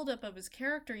a buildup of his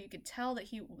character. You could tell that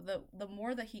the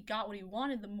more that he got what he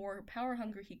wanted, the more power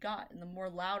hungry he got, and the more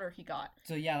louder he got.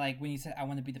 So yeah, like when he said, "I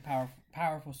want to be the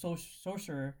powerful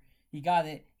sorcerer," he got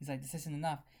it. He's like, "This isn't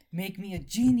enough. Make me a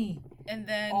genie, And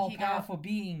then all he got powerful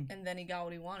being." and then he got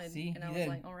what he wanted. See, and I he was did.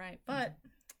 like, all right. But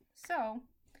so,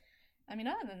 I mean,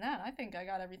 other than that, I think I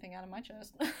got everything out of my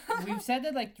chest. We've said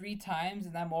it like 3 times,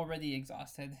 and I'm already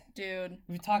exhausted. Dude,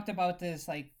 We've talked about this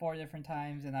like 4 different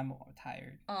times, and I'm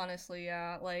tired. honestly,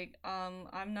 yeah. Like,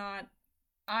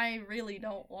 I really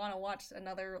don't want to watch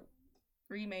another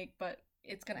remake, but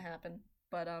it's gonna happen.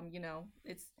 But you know,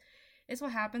 it's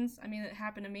what happens. I mean, it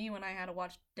happened to me when I had to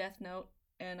watch Death Note,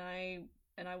 and I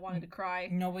wanted to cry.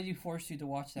 Nobody forced you to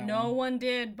watch that. No one. one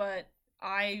did, but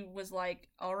I was like,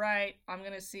 all right, I'm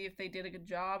gonna see if they did a good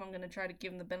job. I'm gonna try to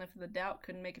give them the benefit of the doubt.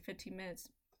 Couldn't make it 15 minutes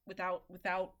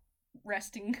without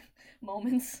resting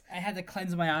moments. I had to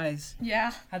cleanse my eyes.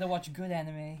 Yeah. Had to watch good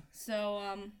anime. So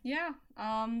yeah.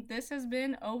 This has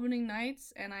been Opening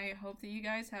Nights, and I hope that you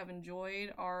guys have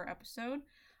enjoyed our episode.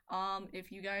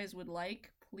 If you guys would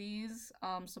like, please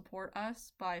support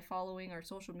us by following our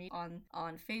social media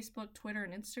on Facebook, Twitter,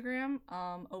 and Instagram.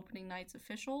 Opening Nights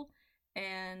Official.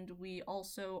 And we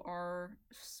also are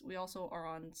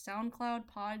on SoundCloud,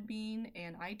 Podbean,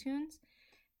 and iTunes.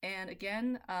 And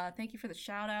again, thank you for the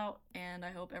shout out, and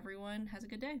I hope everyone has a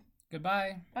good day.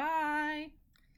 Goodbye. Bye.